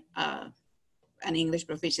provide an English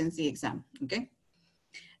proficiency exam, okay?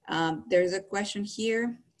 There's a question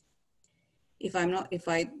here. If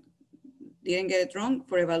I didn't get it wrong,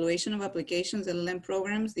 for evaluation of applications LLM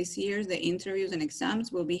programs this year, the interviews and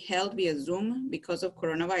exams will be held via Zoom because of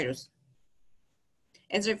coronavirus.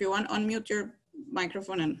 Ezra, if you want, unmute your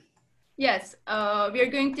microphone and. Yes, we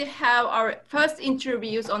are going to have our first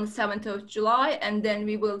interviews on the 7th of July, and then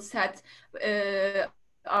we will set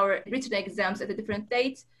our written exams at a different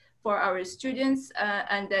date for our students,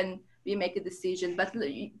 and then we make a decision. But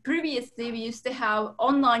previously, we used to have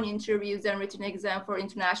online interviews and written exam for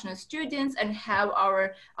international students and have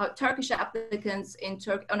our Turkish applicants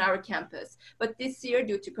on our campus. But this year,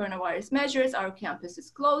 due to coronavirus measures, our campus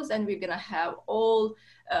is closed, and we're going to have all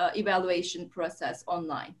evaluation process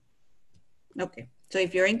online. Okay, so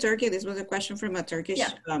if you're in Turkey, this was a question from a Turkish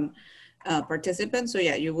participant. So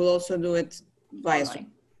yeah, you will also do it via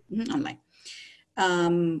online.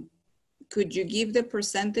 Could you give the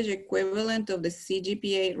percentage equivalent of the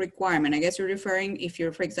CGPA requirement? I guess you're referring if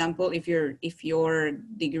you're, for example, if your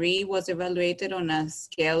degree was evaluated on a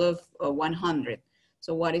scale of 100.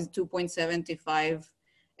 So what is 2.75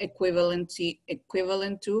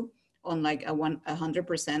 equivalent to on like a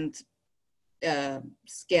 100%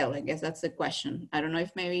 scale? I guess that's the question. I don't know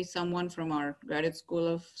if maybe someone from our Graduate School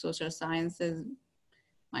of Social Sciences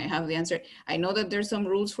might have the answer. I know that there's some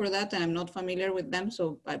rules for that and I'm not familiar with them,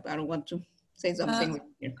 so I don't want to say something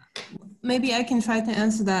here. Maybe I can try to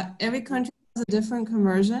answer that. Every country has a different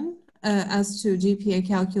conversion as to GPA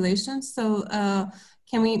calculations. So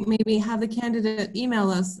can we maybe have the candidate email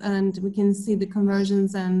us and we can see the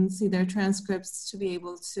conversions and see their transcripts to be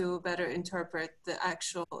able to better interpret the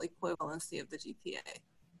actual equivalency of the GPA.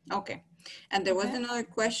 Okay. And there was another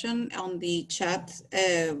question on the chat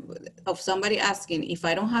of somebody asking, if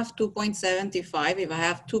I don't have 2.75, if I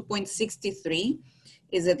have 2.63,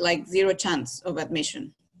 is it like zero chance of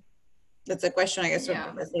admission? That's a question, I guess.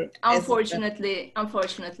 Yeah. Unfortunately,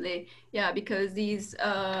 yeah, because these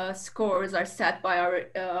scores are set by our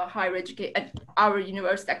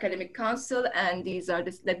university academic council, and these are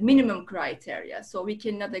the minimum criteria. So we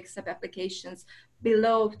cannot accept applications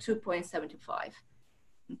below 2.75.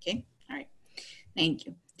 Okay, all right, thank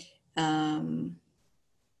you.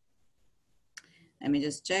 Let me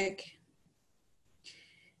just check.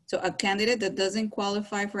 So a candidate that doesn't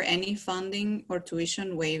qualify for any funding or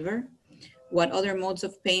tuition waiver, what other modes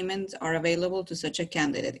of payments are available to such a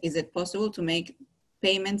candidate? Is it possible to make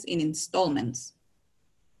payments in installments?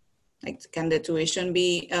 Like, can the tuition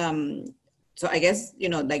be, so I guess, you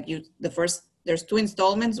know, like there's 2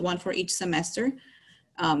 installments, one for each semester.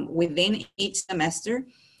 Within each semester,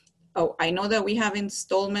 I know that we have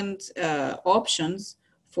installment options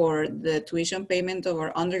for the tuition payment of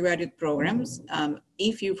our undergraduate programs.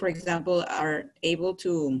 If you, for example, are able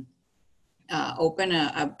to open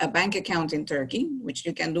a bank account in Turkey, which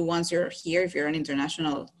you can do once you're here if you're an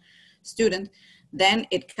international student, then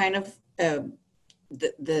it kind of,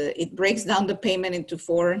 it breaks down the payment into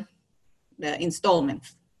 4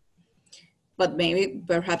 installments. But maybe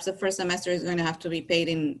perhaps the first semester is going to have to be paid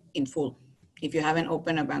in full if you haven't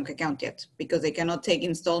opened a bank account yet, because they cannot take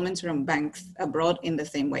installments from banks abroad in the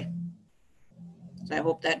same way. So I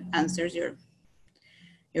hope that answers your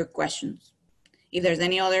questions. If there's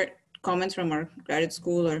any other comments from our graduate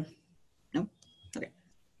school or no? Okay.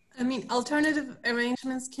 I mean, alternative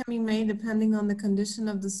arrangements can be made depending on the condition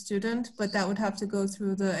of the student, but that would have to go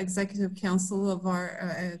through the executive council of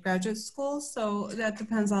our graduate school. So that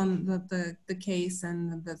depends on the case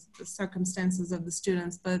and the circumstances of the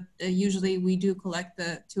students. But usually we do collect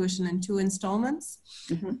the tuition in 2 installments.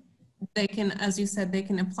 Mm-hmm. They can, as you said, they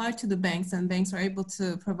can apply to the banks, and banks are able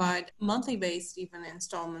to provide monthly based even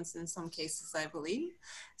installments in some cases, I believe.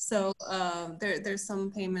 So there's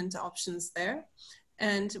some payment options there.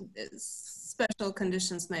 And special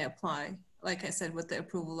conditions may apply, like I said, with the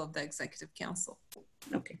approval of the executive council.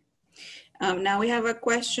 Okay. Now we have a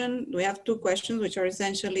question. We have 2 questions, which are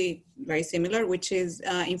essentially very similar, which is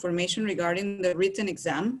information regarding the written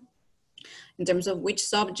exam in terms of which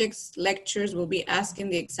subjects lectures will be asked in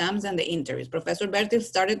the exams and the interviews. Professor Bertil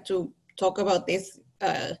started to talk about this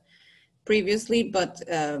previously, but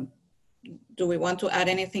do we want to add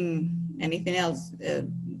anything else?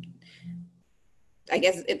 I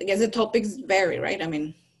guess the topics vary, right? I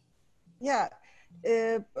mean, yeah,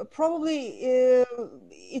 probably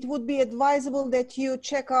it would be advisable that you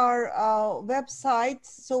check our website.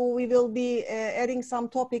 So we will be adding some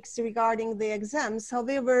topics regarding the exams.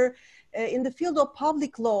 However, in the field of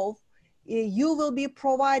public law, you will be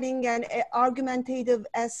providing an argumentative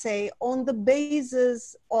essay on the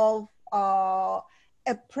basis of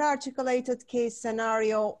a pre-articulated case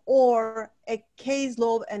scenario or a case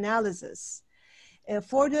law analysis.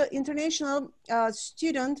 For the international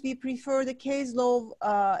student, we prefer the case law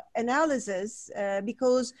analysis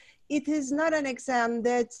because it is not an exam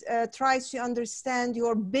that tries to understand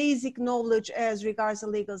your basic knowledge as regards to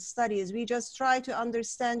legal studies. We just try to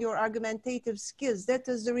understand your argumentative skills. That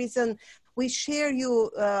is the reason we share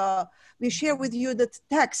with you the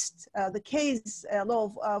text, the case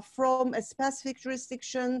law from a specific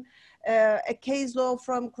jurisdiction, a case law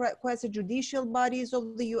from quasi-judicial bodies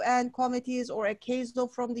of the UN committees, or a case law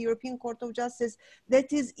from the European Court of Justice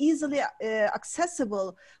that is easily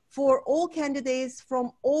accessible for all candidates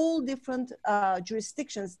from all different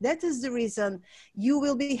jurisdictions. That is the reason you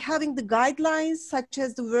will be having the guidelines, such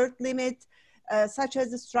as the word limit, such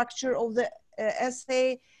as the structure of the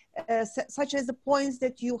essay, such as the points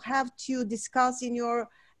that you have to discuss in your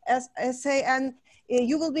essay, and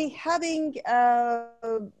you will be having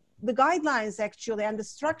the guidelines actually and the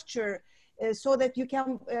structure so that you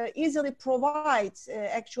can easily provide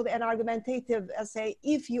actually an argumentative essay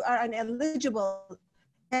if you are an eligible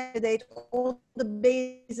candidate on the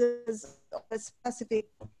basis of a specific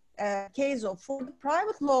case of. For the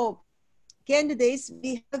private law candidates,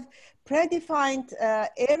 we have predefined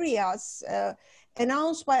areas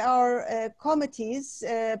announced by our committees,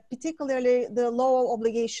 particularly the law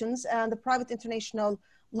obligations and the private international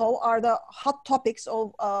law are the hot topics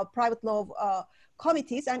of private law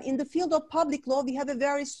committees. And in the field of public law, we have a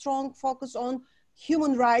very strong focus on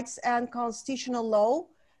human rights and constitutional law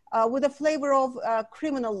with a flavor of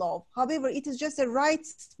criminal law. However, it is just a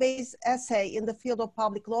rights-based essay in the field of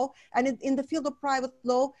public law. And in the field of private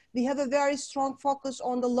law, we have a very strong focus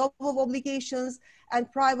on the law of obligations and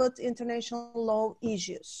private international law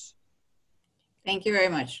issues. Thank you very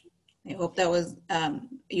much. I hope that was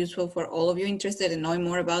useful for all of you interested in knowing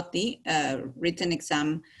more about the written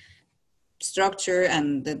exam structure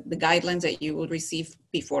and the guidelines that you will receive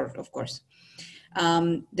before, of course.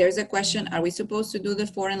 There's a question, are we supposed to do the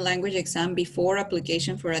foreign language exam before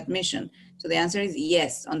application for admission? So the answer is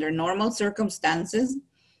yes. Under normal circumstances,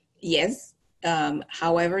 yes.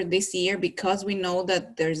 However, this year, because we know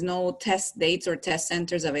that there's no test dates or test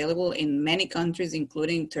centers available in many countries,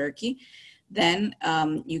 including Turkey, then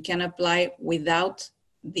you can apply without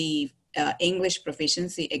the English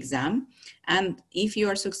proficiency exam. And if you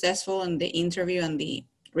are successful in the interview and the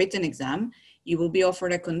written exam, you will be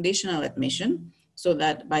offered a conditional admission so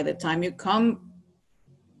that by the time you come,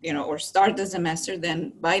 or start the semester,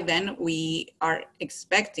 then by then we are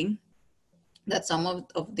expecting that some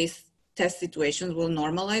of these test situations will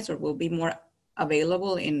normalize or will be more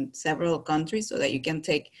available in several countries so that you can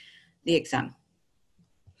take the exam.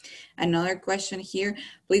 Another question here,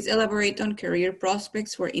 please elaborate on career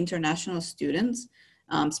prospects for international students,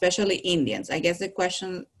 especially Indians. I guess the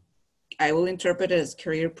question, I will interpret it as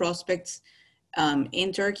career prospects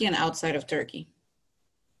in Turkey and outside of Turkey.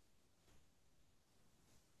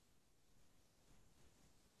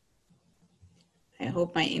 I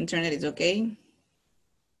hope my internet is okay,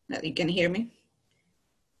 that you can hear me.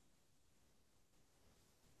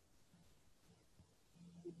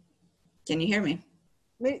 Can you hear me?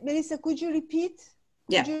 Melissa, could you repeat?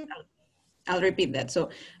 I'll repeat that.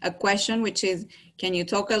 So a question which is, can you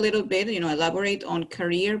talk a little bit, elaborate on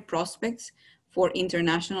career prospects for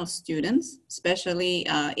international students, especially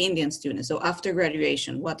Indian students? So after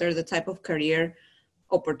graduation, what are the type of career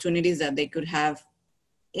opportunities that they could have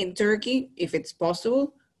in Turkey, if it's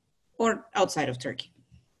possible, or outside of Turkey?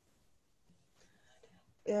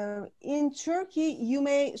 In Turkey, you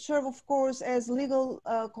may serve, of course, as legal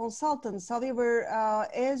consultants. However,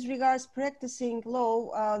 as regards practicing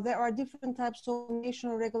law, there are different types of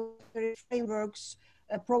national regulatory frameworks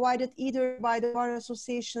provided either by the bar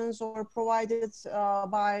associations or provided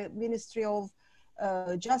by Ministry of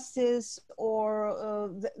Justice,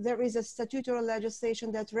 or there is a statutory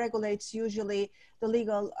legislation that regulates usually the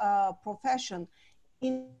legal profession.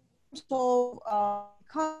 In terms of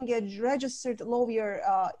becoming a registered lawyer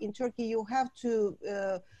in Turkey, you have to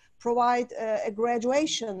provide a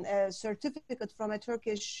graduation certificate from a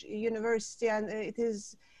Turkish university, and it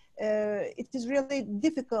is really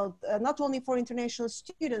difficult, not only for international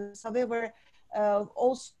students, however,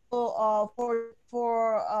 also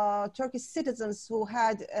for Turkish citizens who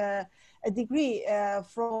had a degree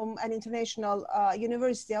from an international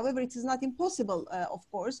university. However, it is not impossible, of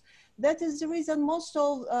course. That is the reason most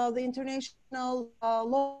of the international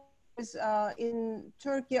law in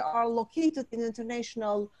Turkey are located in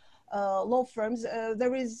international law firms.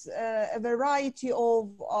 There is a variety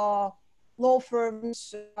of law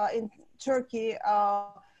firms in Turkey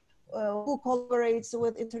who collaborates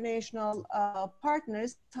with international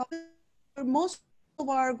partners. However, most of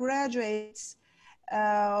our graduates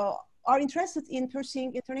are interested in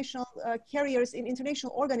pursuing international careers in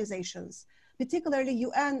international organizations, particularly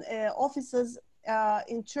UN offices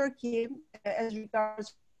in Turkey as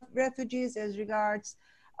regards refugees, as regards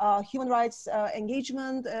human rights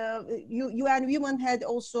engagement. UN Women has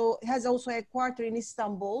also a quarter in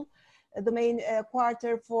Istanbul, the main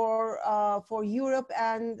quarter for Europe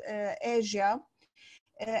and Asia,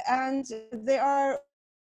 and they are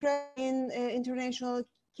in international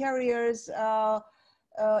carriers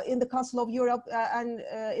in the Council of Europe and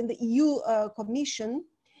in the EU Commission.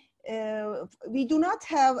 We do not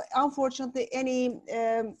have, unfortunately, any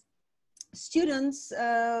students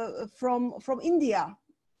from India.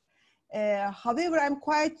 However, I'm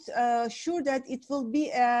quite sure that it will be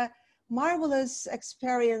a marvelous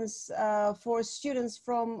experience for students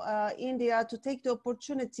from India to take the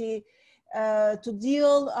opportunity to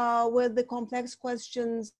deal with the complex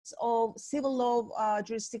questions of civil law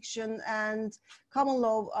jurisdiction and common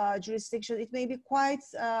law jurisdiction. It may be quite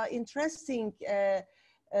interesting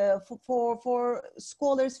for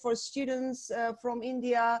scholars, for students from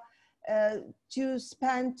India to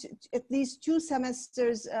spend at least 2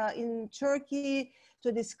 semesters in Turkey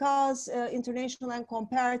to discuss international and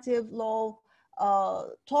comparative law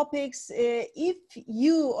topics. If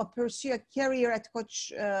you pursue a career at Koç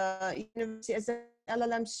University as an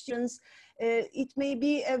LLM student, it may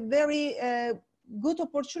be a very good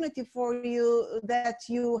opportunity for you that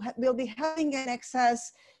you will be having an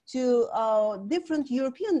access to different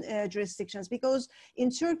European jurisdictions, because in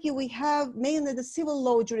Turkey we have mainly the civil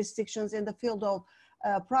law jurisdictions in the field of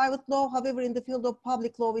private law. However, in the field of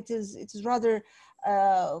public law, it is rather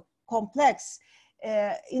complex.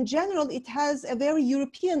 In general, it has a very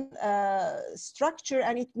European structure,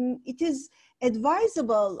 and it is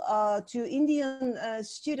advisable to Indian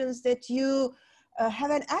students that you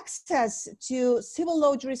have an access to civil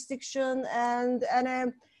law jurisdiction and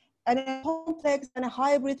a complex and a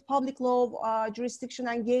hybrid public law jurisdiction,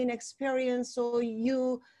 and gain experience, so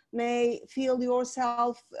you may feel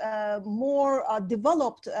yourself more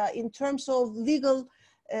developed in terms of legal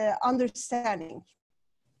understanding.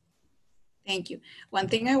 Thank you. One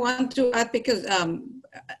thing I want to add, because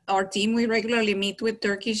our team, we regularly meet with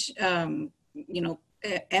Turkish,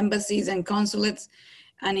 embassies and consulates.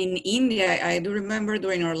 And in India, I do remember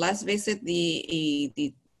during our last visit,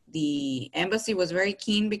 the embassy was very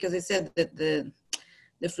keen, because it said that the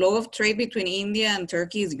flow of trade between India and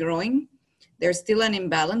Turkey is growing. There's still an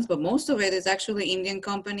imbalance, but most of it is actually Indian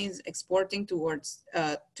companies exporting towards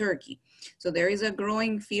Turkey. So there is a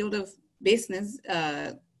growing field of business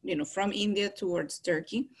from India towards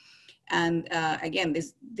Turkey. And again,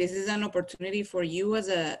 this is an opportunity for you as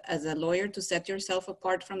a lawyer to set yourself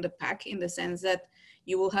apart from the pack, in the sense that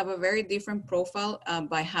you will have a very different profile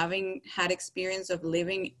by having had experience of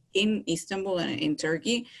living in Istanbul and in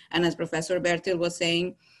Turkey. And as Professor Bertil was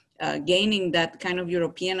saying, gaining that kind of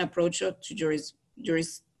European approach to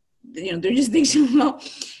jurisdictional law.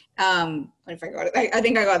 If I got it, I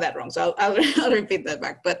think I got that wrong, so I'll repeat that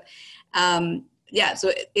back. But yeah,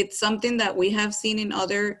 so it's something that we have seen in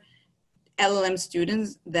other LLM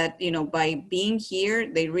students, that by being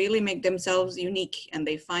here, they really make themselves unique, and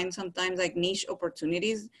they find sometimes like niche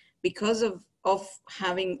opportunities because of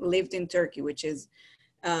having lived in Turkey, which is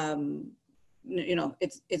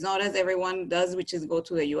it's not as everyone does, which is go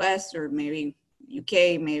to the US or maybe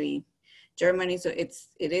UK, maybe Germany. So it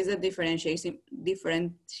is a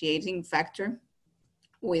differentiating factor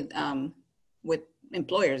with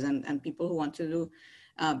employers and people who want to do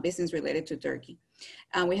business related to Turkey.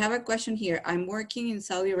 We have a question here. I'm working in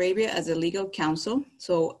Saudi Arabia as a legal counsel.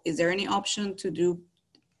 So is there any option to do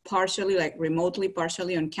partially, like remotely,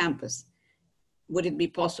 partially on campus? Would it be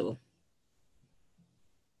possible?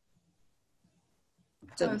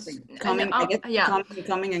 So coming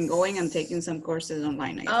and going and taking some courses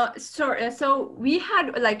online, I guess. So we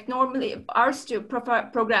had, like, normally our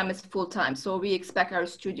program is full-time, so we expect our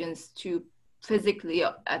students to physically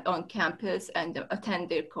on campus and attend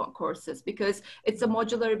their courses, because it's a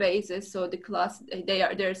modular basis. So the class,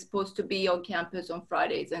 they're supposed to be on campus on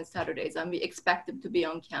Fridays and Saturdays, and we expect them to be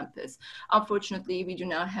on campus. Unfortunately, we do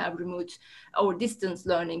not have remote or distance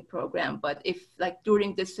learning program, but if like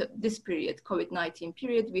during this period, COVID-19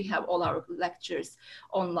 period, we have all our lectures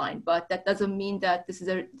online, but that doesn't mean that this is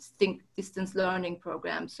a distinct distance learning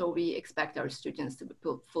program. So we expect our students to be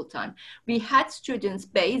full-time. We had students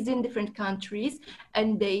based in different countries,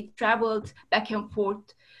 and they traveled back and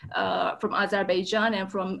forth from Azerbaijan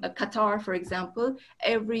and from Qatar, for example.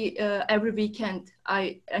 Every weekend,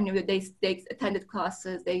 I knew that they attended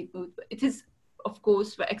classes. They moved. It is, of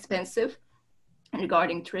course, very expensive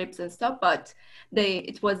regarding trips and stuff, but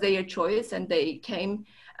it was their choice, and they came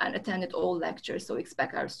and attended all lectures. So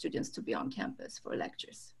expect our students to be on campus for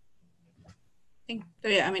lectures. So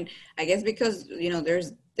yeah, I mean, I guess because, you know,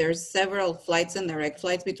 there's several flights and direct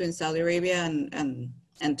flights between Saudi Arabia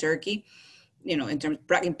and Turkey. You know,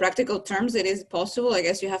 in practical terms, it is possible. I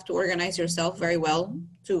guess you have to organize yourself very well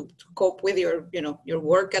to cope with your, you know, your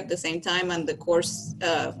work at the same time, and the course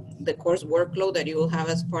workload that you will have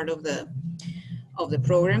as part of the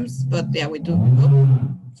programs. But yeah, we do.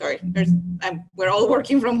 Sorry, we're all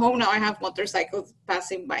working from home now. I have motorcycles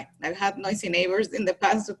passing by. I've had noisy neighbors in the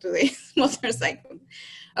past, so today's motorcycle.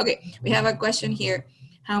 Okay, we have a question here.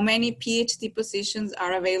 How many PhD positions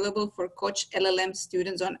are available for Koç LLM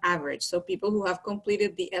students on average? So people who have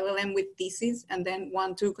completed the LLM with thesis and then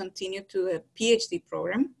want to continue to a PhD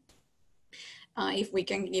program. If we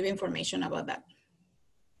can give information about that.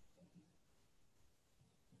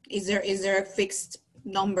 Is there a fixed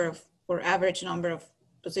number or average number of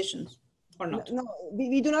positions or not? No,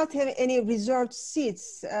 we do not have any reserved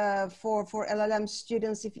seats for LLM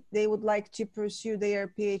students if they would like to pursue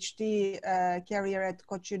their PhD career at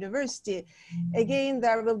Koç University. Again,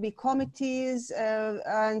 there will be committees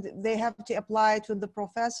and they have to apply to the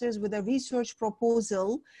professors with a research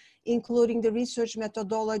proposal, including the research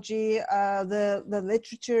methodology, the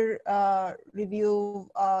literature review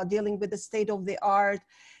dealing with the state of the art,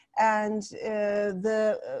 and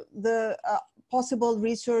the possible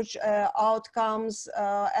research outcomes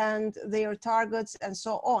and their targets and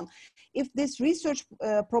so on. If this research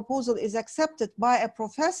proposal is accepted by a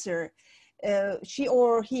professor, she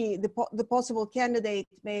or he, the possible candidate,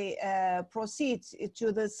 may proceed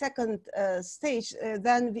to the second stage.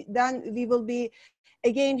 Then we will be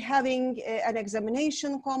again having an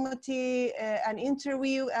examination committee, an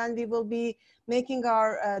interview, and we will be making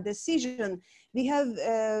our decision. We have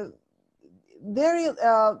very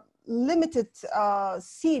limited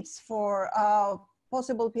seats for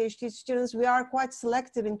possible PhD students. We are quite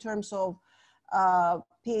selective in terms of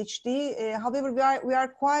PhD. However, we are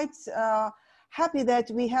quite happy that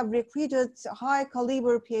we have recruited high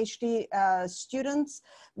caliber PhD students.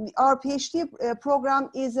 Our PhD program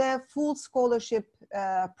is a full scholarship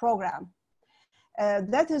program.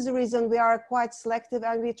 That is the reason we are quite selective,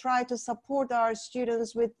 and we try to support our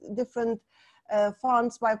students with different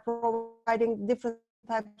funds by providing different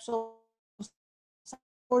types of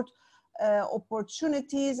support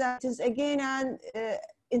opportunities. And it is again an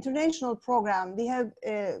international program. We have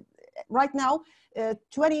right now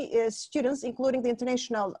 20 students, including the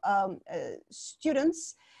international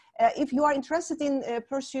students. If you are interested in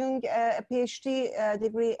pursuing a PhD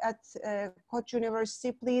degree at Koç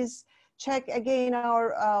University, please check again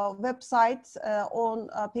our website on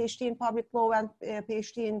PhD in Public Law and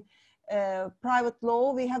PhD in private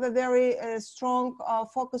law. We have a very strong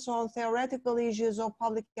focus on theoretical issues of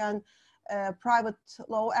public and private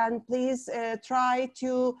law, and please try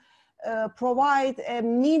to provide a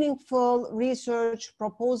meaningful research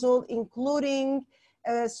proposal, including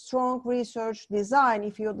a strong research design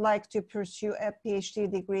if you'd like to pursue a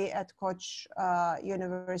PhD degree at Koç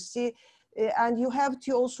University. And you have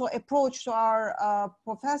to also approach to our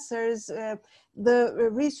professors. The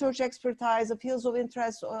research expertise, the fields of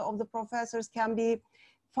interest of the professors can be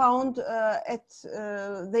found at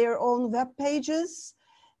their own web pages.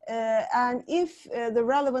 And if the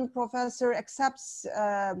relevant professor accepts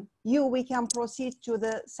you, we can proceed to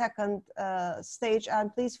the second stage.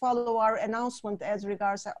 And please follow our announcement as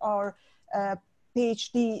regards our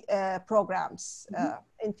PhD programs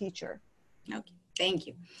in future. Okay. Thank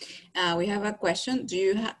you. We have a question. Do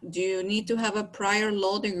you need to have a prior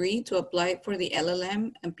law degree to apply for the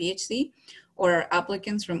LLM and PhD, or are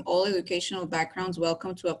applicants from all educational backgrounds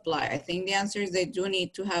welcome to apply? I think the answer is they do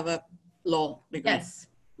need to have a law degree. Yes,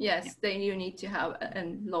 yeah. Then you need to have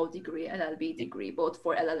a law degree, LLB degree, both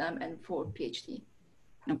for LLM and for PhD.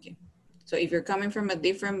 Okay. So if you're coming from a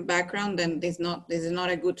different background, then this is not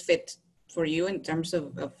a good fit for you in terms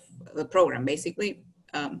of the program, basically.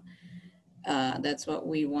 That's what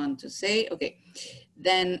we want to say. Okay,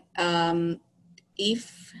 then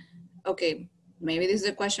okay, maybe this is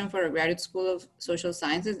a question for a graduate school of social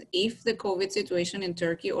sciences. If the COVID situation in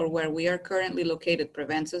Turkey or where we are currently located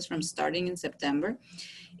prevents us from starting in September,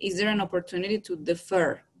 is there an opportunity to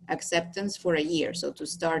defer acceptance for a year? So to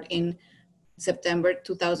start in September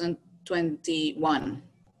 2021?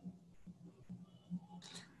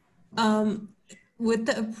 With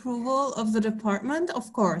the approval of the department,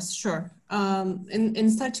 of course, sure. In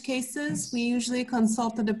such cases, we usually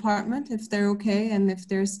consult the department if they're okay and if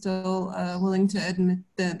they're still willing to admit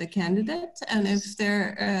the candidate. And if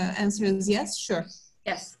their answer is yes, sure.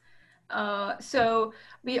 Yes. So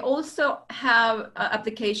we also have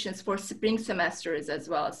applications for spring semesters as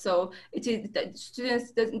well. So it is that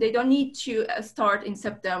students, they don't need to start in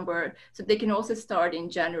September, so they can also start in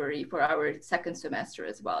January for our second semester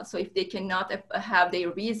as well. So if they cannot have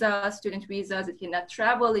their visas, student visas, they cannot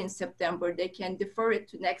travel in September, they can defer it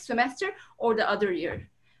to next semester or the other year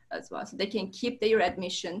as well. So they can keep their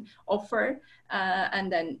admission offer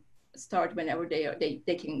and then start whenever they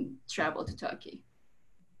can travel to Turkey.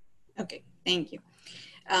 Okay, thank you.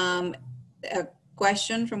 A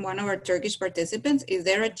question from one of our Turkish participants: is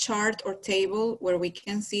there a chart or table where we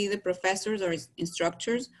can see the professors or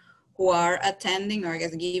instructors who are attending, or I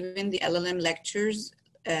guess giving the LLM lectures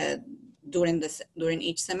during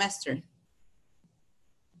each semester?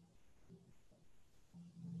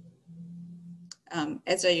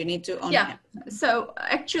 Ezra, you need to yeah. So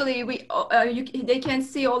actually, they can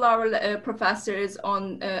see all our professors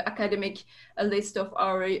on academic list of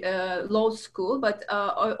our law school, but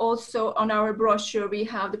also on our brochure we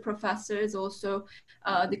have the professors, also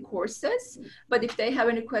the courses. But if they have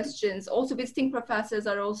any questions, also visiting professors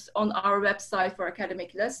are also on our website for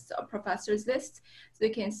academic lists, professors list, so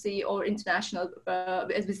you can see all international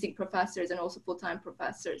visiting professors and also full-time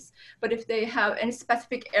professors. But if they have any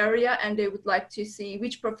specific area and they would like to see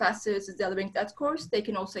which professors is delivering that course, they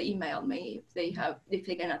can also email me if they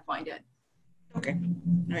cannot find it. Okay,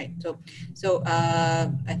 all right. So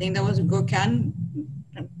I think that was Gökhan.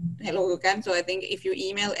 Hello, Gökhan. So I think if you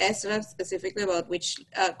email Ezra specifically about which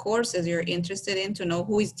courses you're interested in to know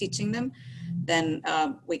who is teaching them, then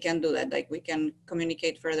we can do that. Like we can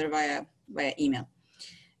communicate further via email.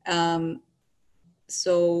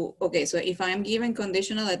 So, okay, so if I'm given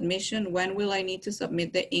conditional admission, when will I need to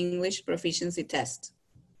submit the English proficiency test?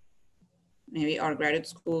 Maybe our graduate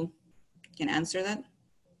school can answer that.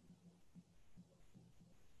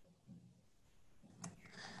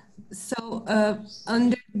 So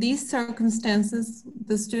under these circumstances,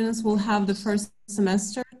 the students will have the first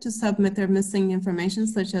semester to submit their missing information,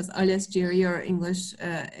 such as IELTS, GRE, or English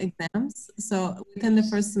exams. So within the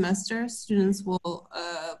first semester, students will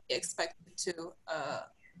be expected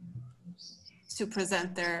to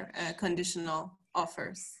present their conditional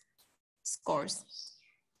offers, scores.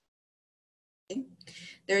 Okay.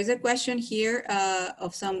 There is a question here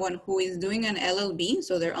of someone who is doing an LLB,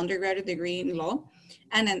 so their undergraduate degree in law,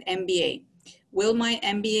 and an MBA. Will my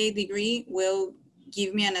MBA degree will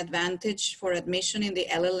give me an advantage for admission in the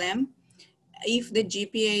LLM if the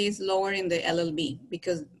GPA is lower in the LLB?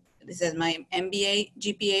 Because this says my MBA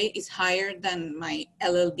GPA is higher than my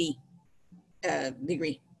LLB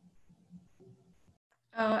degree.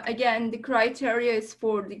 Again, the criteria is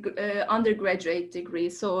for the undergraduate degree,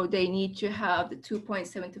 so they need to have the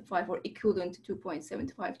 2.75 or equivalent to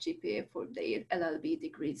 2.75 GPA for their LLB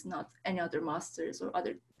degrees, not any other masters or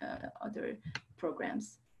other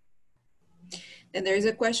programs. Then there is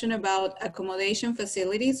a question about accommodation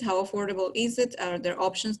facilities. How affordable is it? Are there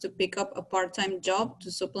options to pick up a part-time job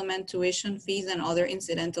to supplement tuition fees and other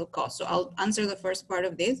incidental costs? So I'll answer the first part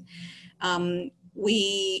of this.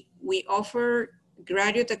 We offer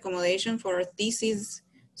graduate accommodation for our thesis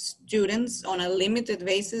students on a limited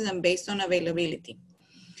basis and based on availability.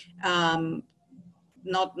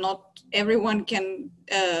 Not everyone can,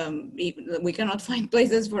 we cannot find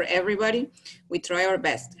places for everybody. We try our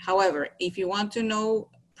best. However, if you want to know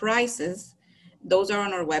prices, those are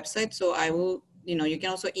on our website. So I will, you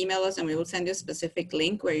can also email us and we will send you a specific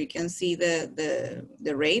link where you can see the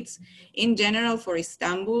rates. In general, for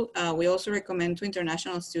Istanbul, we also recommend to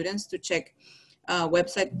international students to check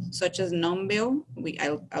websites such as Numbeo.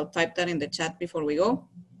 I'll type that in the chat before we go,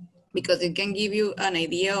 because it can give you an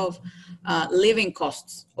idea of living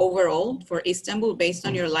costs overall for Istanbul based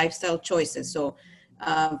on your lifestyle choices. So,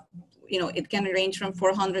 it can range from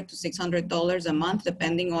 $400 to $600 a month,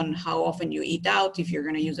 depending on how often you eat out, if you're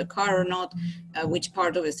going to use a car or not, which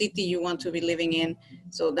part of the city you want to be living in.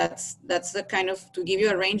 So that's the kind of, to give you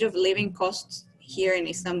a range of living costs here in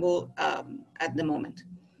Istanbul at the moment.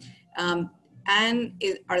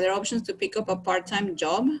 Are there options to pick up a part-time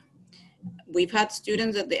job? We've had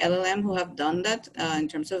students at the LLM who have done that in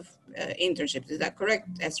terms of internships. Is that correct,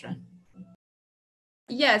 Ezra?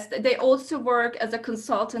 Yes, they also work as a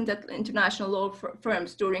consultant at international law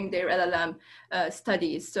firms during their LLM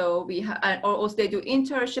studies. So or also they do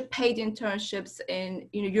paid internships in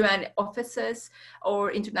UN offices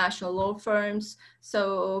or international law firms.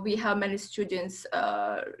 So we have many students,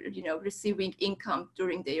 receiving income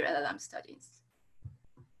during their LLM studies.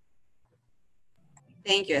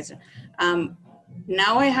 Thank you, Ezra.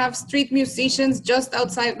 Now I have street musicians just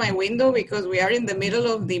outside my window because we are in the middle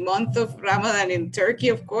of the month of Ramadan in Turkey,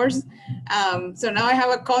 of course. So now I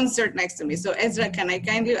have a concert next to me. So Ezra, can I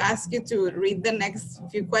kindly ask you to read the next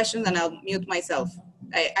few questions and I'll mute myself.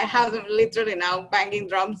 I have them literally now banging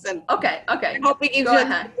drums and okay. I hope it gives you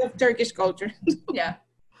a bit of Turkish culture. Yeah.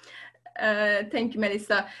 Thank you,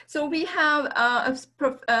 Melissa. So we have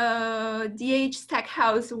DH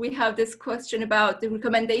Stackhouse. We have this question about the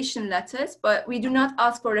recommendation letters, but we do not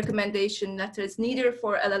ask for recommendation letters, neither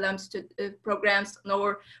for LLM programs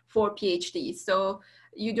nor for PhDs. So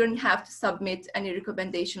you don't have to submit any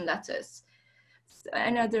recommendation letters.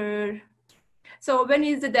 So when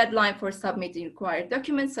is the deadline for submitting required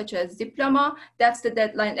documents such as diploma? That's the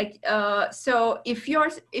deadline. So if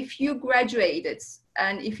you graduated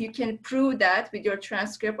and if you can prove that with your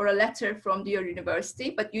transcript or a letter from your university,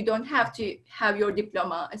 but you don't have to have your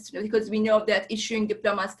diploma because we know that issuing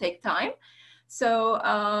diplomas take time. So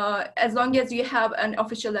as long as you have an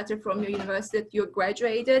official letter from your university that you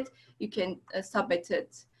graduated, you can submit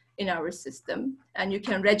it in our system and you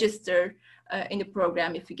can register in the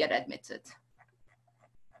program if you get admitted.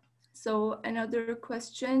 So another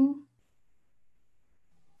question.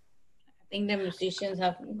 I think the musicians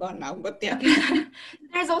have gone now, but yeah.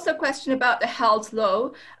 There's also a question about the health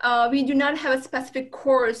law. We do not have a specific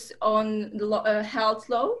course on the health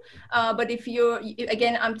law, but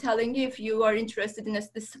again, I'm telling you, if you are interested in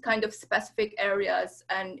this kind of specific areas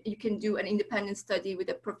and you can do an independent study with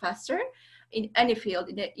a professor in any field,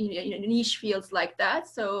 in niche fields like that.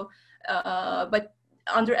 So, but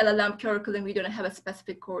under LLM curriculum, we don't have a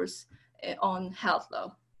specific course on health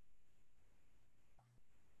law.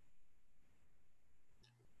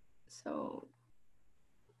 So,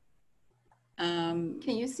 can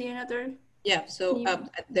you see another? Yeah, so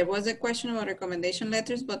there was a question about recommendation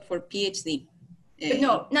letters, but for PhD.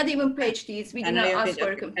 No, not even PhDs. We do not ask for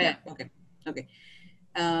recommendation. Okay.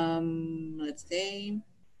 Let's say.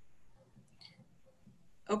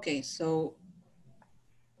 Okay, so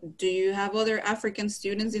do you have other African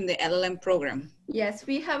students in the LLM program? Yes,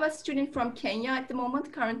 we have a student from Kenya at the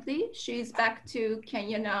moment currently. She's back to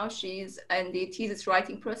Kenya now. She's in the thesis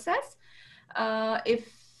writing process.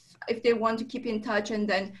 If they want to keep in touch and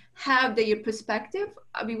then have their perspective,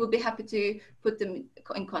 we will be happy to put them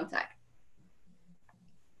in contact.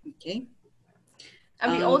 Okay.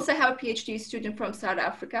 And we also have a PhD student from South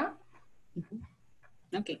Africa.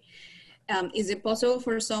 Okay. Is it possible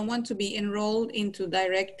for someone to be enrolled into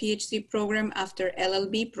direct PhD program after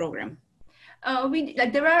LLB program?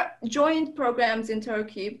 There are joint programs in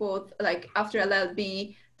Turkey, both like after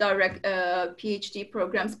LLB, direct PhD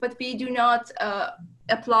programs, but we do not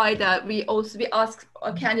apply that. We ask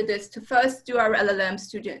our candidates to first do our LLM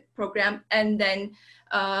student program and then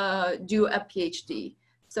do a PhD.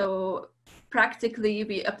 So practically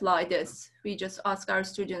we apply this. We just ask our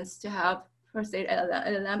students to have first their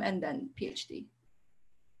LLM and then PhD.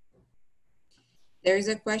 There is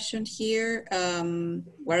a question here.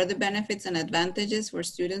 What are the benefits and advantages for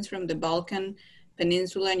students from the Balkan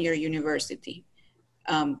Peninsula in your university?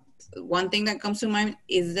 One thing that comes to mind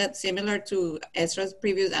is that similar to Ezra's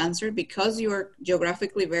previous answer, because you are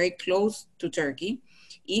geographically very close to Turkey,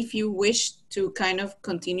 if you wish to kind of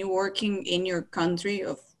continue working in your country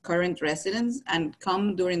of current residence and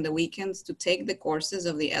come during the weekends to take the courses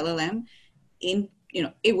of the LLM,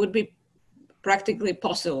 it would be practically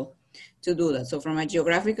possible to do that. So from a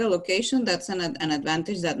geographical location, that's an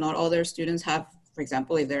advantage that not other students have, for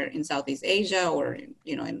example, if they're in Southeast Asia or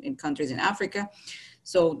in countries in Africa.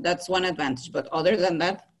 So that's one advantage. But other than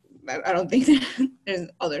that, I don't think there's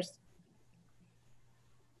others.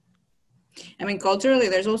 I mean, culturally,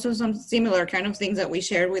 there's also some similar kind of things that we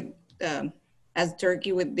share with, as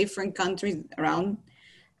Turkey, with different countries around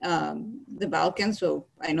the Balkans. So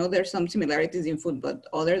I know there's some similarities in food, but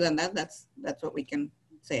other than that, that's what we can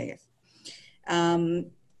say, I guess.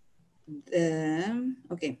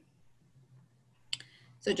 Okay.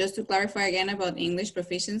 So just to clarify again about English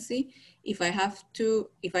proficiency, if I have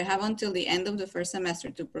until the end of the first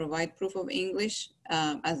semester to provide proof of English,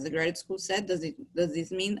 as the graduate school said, does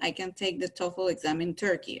this mean I can take the TOEFL exam in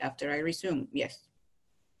Turkey after I resume? Yes.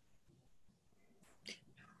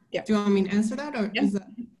 Yeah. Do you want me to answer that, or Yeah. is that?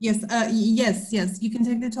 Yes, yes. You can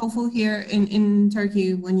take the TOEFL here in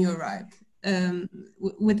Turkey when you arrive.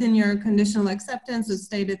 Within your conditional acceptance, it's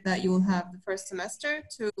stated that you will have the first semester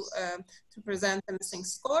to present the missing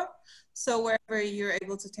score. So wherever you're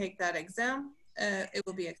able to take that exam, it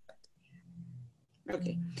will be accepted.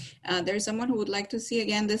 Okay. There's someone who would like to see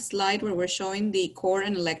again this slide where we're showing the core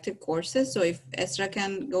and elective courses. So if Esra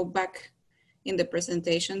can go back in the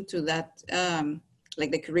presentation to that,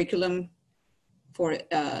 like the curriculum for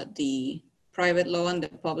the private law and the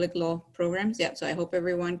public law programs. Yeah, so I hope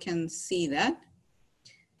everyone can see that.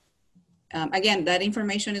 Again, that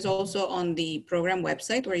information is also on the program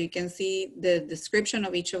website where you can see the description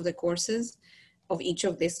of each of the courses, of each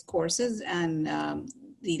of these courses, and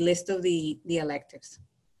the list of the electives.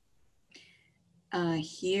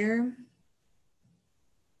 Here,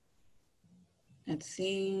 let's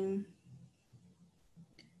see.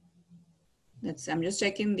 I'm just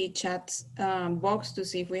checking the chat box to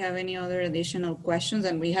see if we have any other additional questions,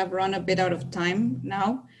 and we have run a bit out of time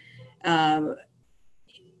now.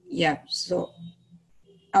 Yeah, so,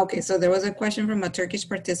 okay, so there was a question from a Turkish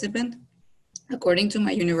participant. According to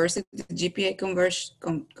my university GPA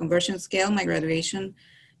conversion scale, my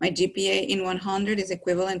GPA in 100 is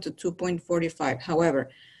equivalent to 2.45.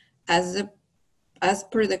 However, as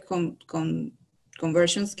per the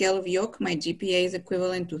conversion scale of YOC, my GPA is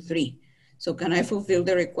equivalent to 3. So can I fulfill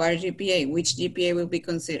the required GPA? Which GPA will be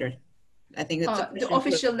considered? I think that's the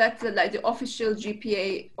official letter, like the official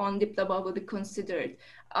GPA on diploma will be considered.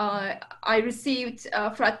 I received,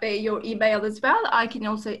 Frat Bey, your email as well. I can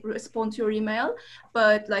also respond to your email,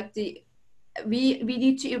 but like we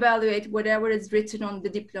need to evaluate whatever is written on the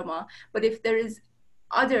diploma. But if there is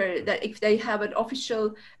if they have an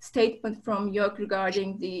official statement from YOC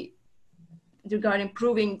regarding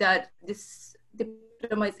proving that this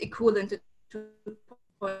diploma is equivalent to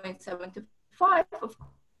 2.75, of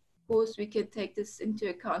course we can take this into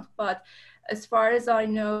account. But as far as I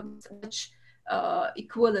know, such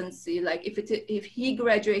equivalency, like if he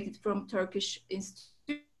graduated from Turkish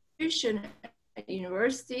institution at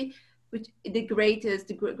university, which the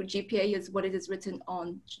GPA is what it is written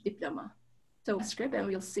on diploma. So script, and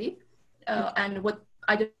we'll see. And what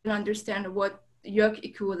I don't understand what YOC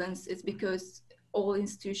equivalence is, because all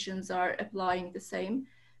institutions are applying the same.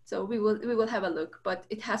 So we will have a look, but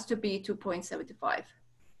it has to be 2.75.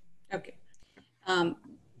 Okay.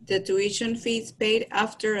 The tuition fees paid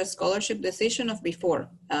after a scholarship decision of before.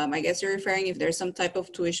 I guess you're referring if there's some type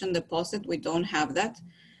of tuition deposit. We don't have that.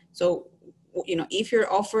 So, you know, if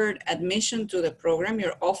you're offered admission to the program,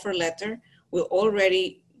 your offer letter will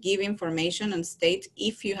already give information and state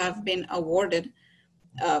if you have been awarded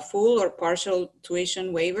a full or partial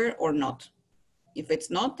tuition waiver or not. If it's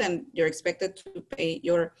not, then you're expected to pay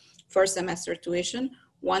your first semester tuition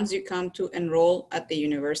once you come to enroll at the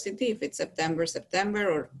university, if it's September,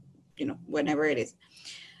 or, you know, whenever it is.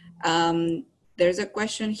 There's a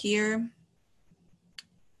question here.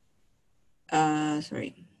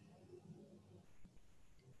 Sorry.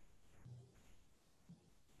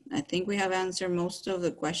 I think we have answered most of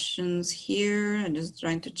the questions here. I'm just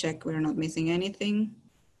trying to check we're not missing anything.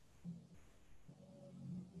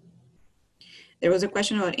 There was a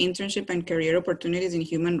question about internship and career opportunities in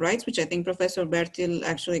human rights, which I think Professor Bertil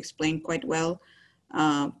actually explained quite well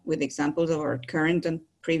with examples of our current and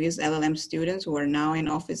previous LLM students who are now in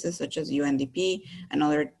offices such as UNDP and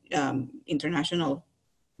other international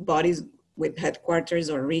bodies with headquarters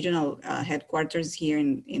or regional headquarters here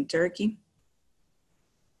in Turkey.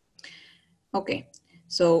 Okay,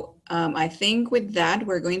 so I think with that,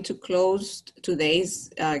 we're going to close today's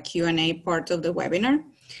Q&A part of the webinar.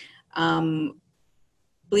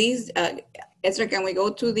 Please, Ezra, can we go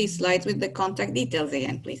to the slides with the contact details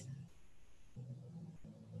again, please?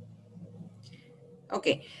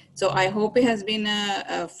 Okay, so I hope it has been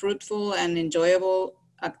a fruitful and enjoyable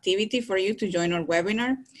activity for you to join our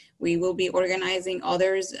webinar. We will be organizing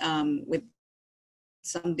others with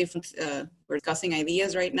some different, we're discussing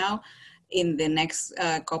ideas right now in the next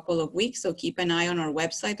couple of weeks. So keep an eye on our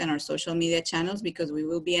website and our social media channels, because we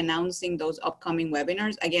will be announcing those upcoming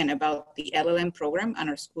webinars, again, about the LLM program and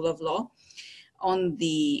our School of Law on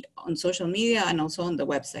social media and also on the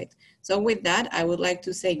website. So with that, I would like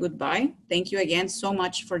to say goodbye. Thank you again so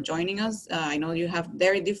much for joining us. I know you have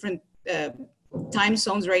very different time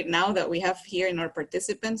zones right now that we have here in our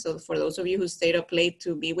participants. So for those of you who stayed up late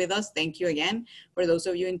to be with us, thank you again. For those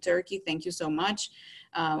of you in Turkey, thank you so much.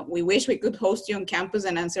 We wish we could host you on campus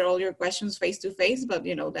and answer all your questions face to face, but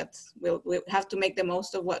you know, we'll have to make the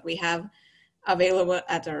most of what we have available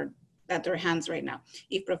at our hands right now.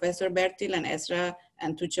 If Professor Bertil and Ezra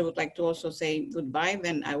and Tuche would like to also say goodbye,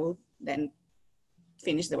 then I will then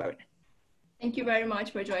finish the webinar. Thank you very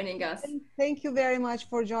much for joining us. Thank you very much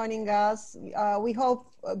for joining us.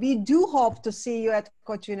 We do hope to see you at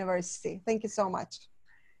Koç University. Thank you so much.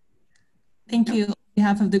 Thank you on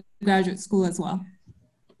behalf of the graduate school as well.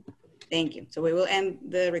 Thank you. So we will end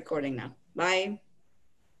the recording now. Bye.